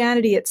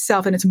Christianity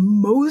itself in its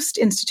most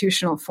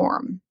institutional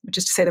form, which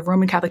is to say the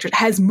Roman Catholic Church,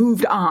 has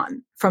moved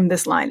on from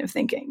this line of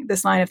thinking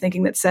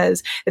that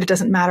says that it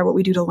doesn't matter what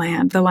we do to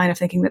land, the line of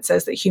thinking that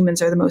says that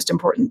humans are the most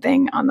important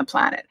thing on the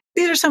planet.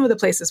 These are some of the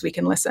places we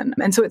can listen.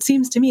 And so it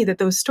seems to me that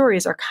those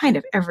stories are kind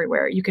of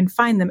everywhere. You can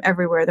find them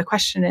everywhere. The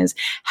question is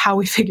how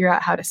we figure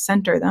out how to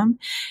center them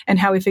and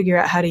how we figure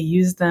out how to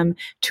use them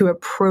to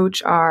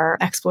approach our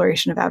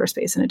exploration of outer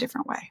space in a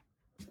different way.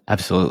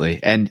 Absolutely.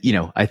 And,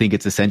 I think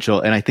it's essential.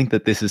 And I think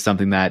that this is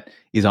something that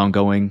is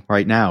ongoing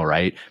right now,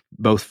 right?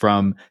 Both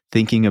from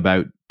thinking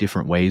about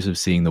different ways of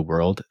seeing the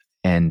world.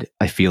 And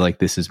I feel like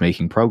this is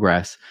making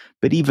progress,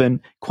 but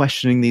even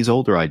questioning these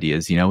older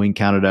ideas. In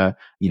Canada,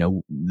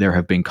 there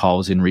have been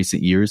calls in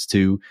recent years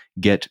to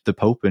get the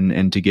Pope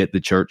and to get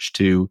the church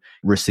to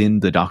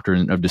rescind the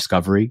doctrine of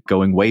discovery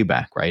going way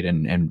back, right?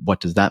 And what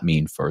does that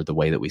mean for the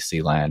way that we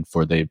see land,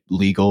 for the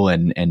legal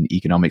and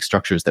economic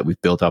structures that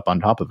we've built up on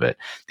top of it?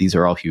 These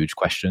are all huge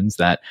questions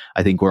that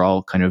I think we're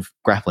all kind of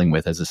grappling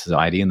with as a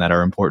society and that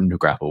are important to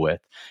grapple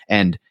with.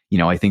 And,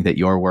 I think that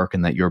your work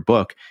and that your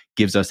book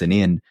gives us an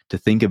in to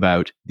think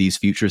about these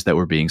futures that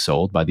were being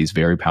sold by these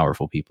very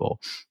powerful people,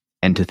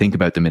 and to think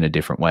about them in a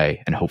different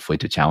way and hopefully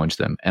to challenge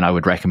them. And I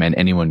would recommend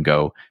anyone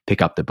go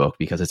pick up the book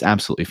because it's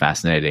absolutely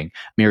fascinating.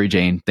 Mary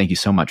Jane, thank you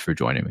so much for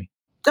joining me.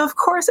 Of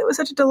course, it was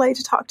such a delight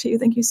to talk to you.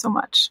 Thank you so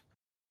much.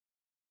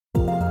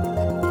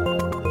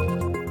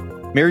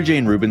 Mary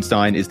Jane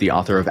Rubenstein is the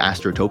author of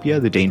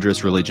Astrotopia, The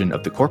Dangerous Religion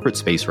of the Corporate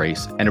Space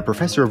Race, and a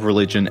professor of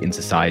religion in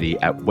society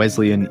at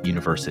Wesleyan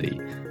University.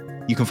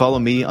 You can follow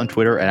me on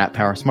Twitter at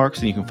 @ParisMarks,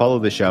 and you can follow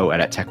the show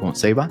at Tech Won't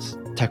Save Us.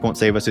 Tech Won't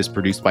Save Us is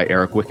produced by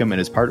Eric Wickham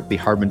and is part of the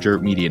Harbinger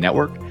Media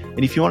Network.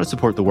 And if you want to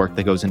support the work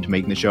that goes into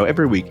making the show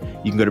every week,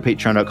 you can go to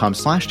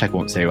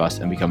patreon.com/techwon'tsave us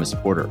and become a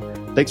supporter.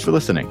 Thanks for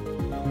listening.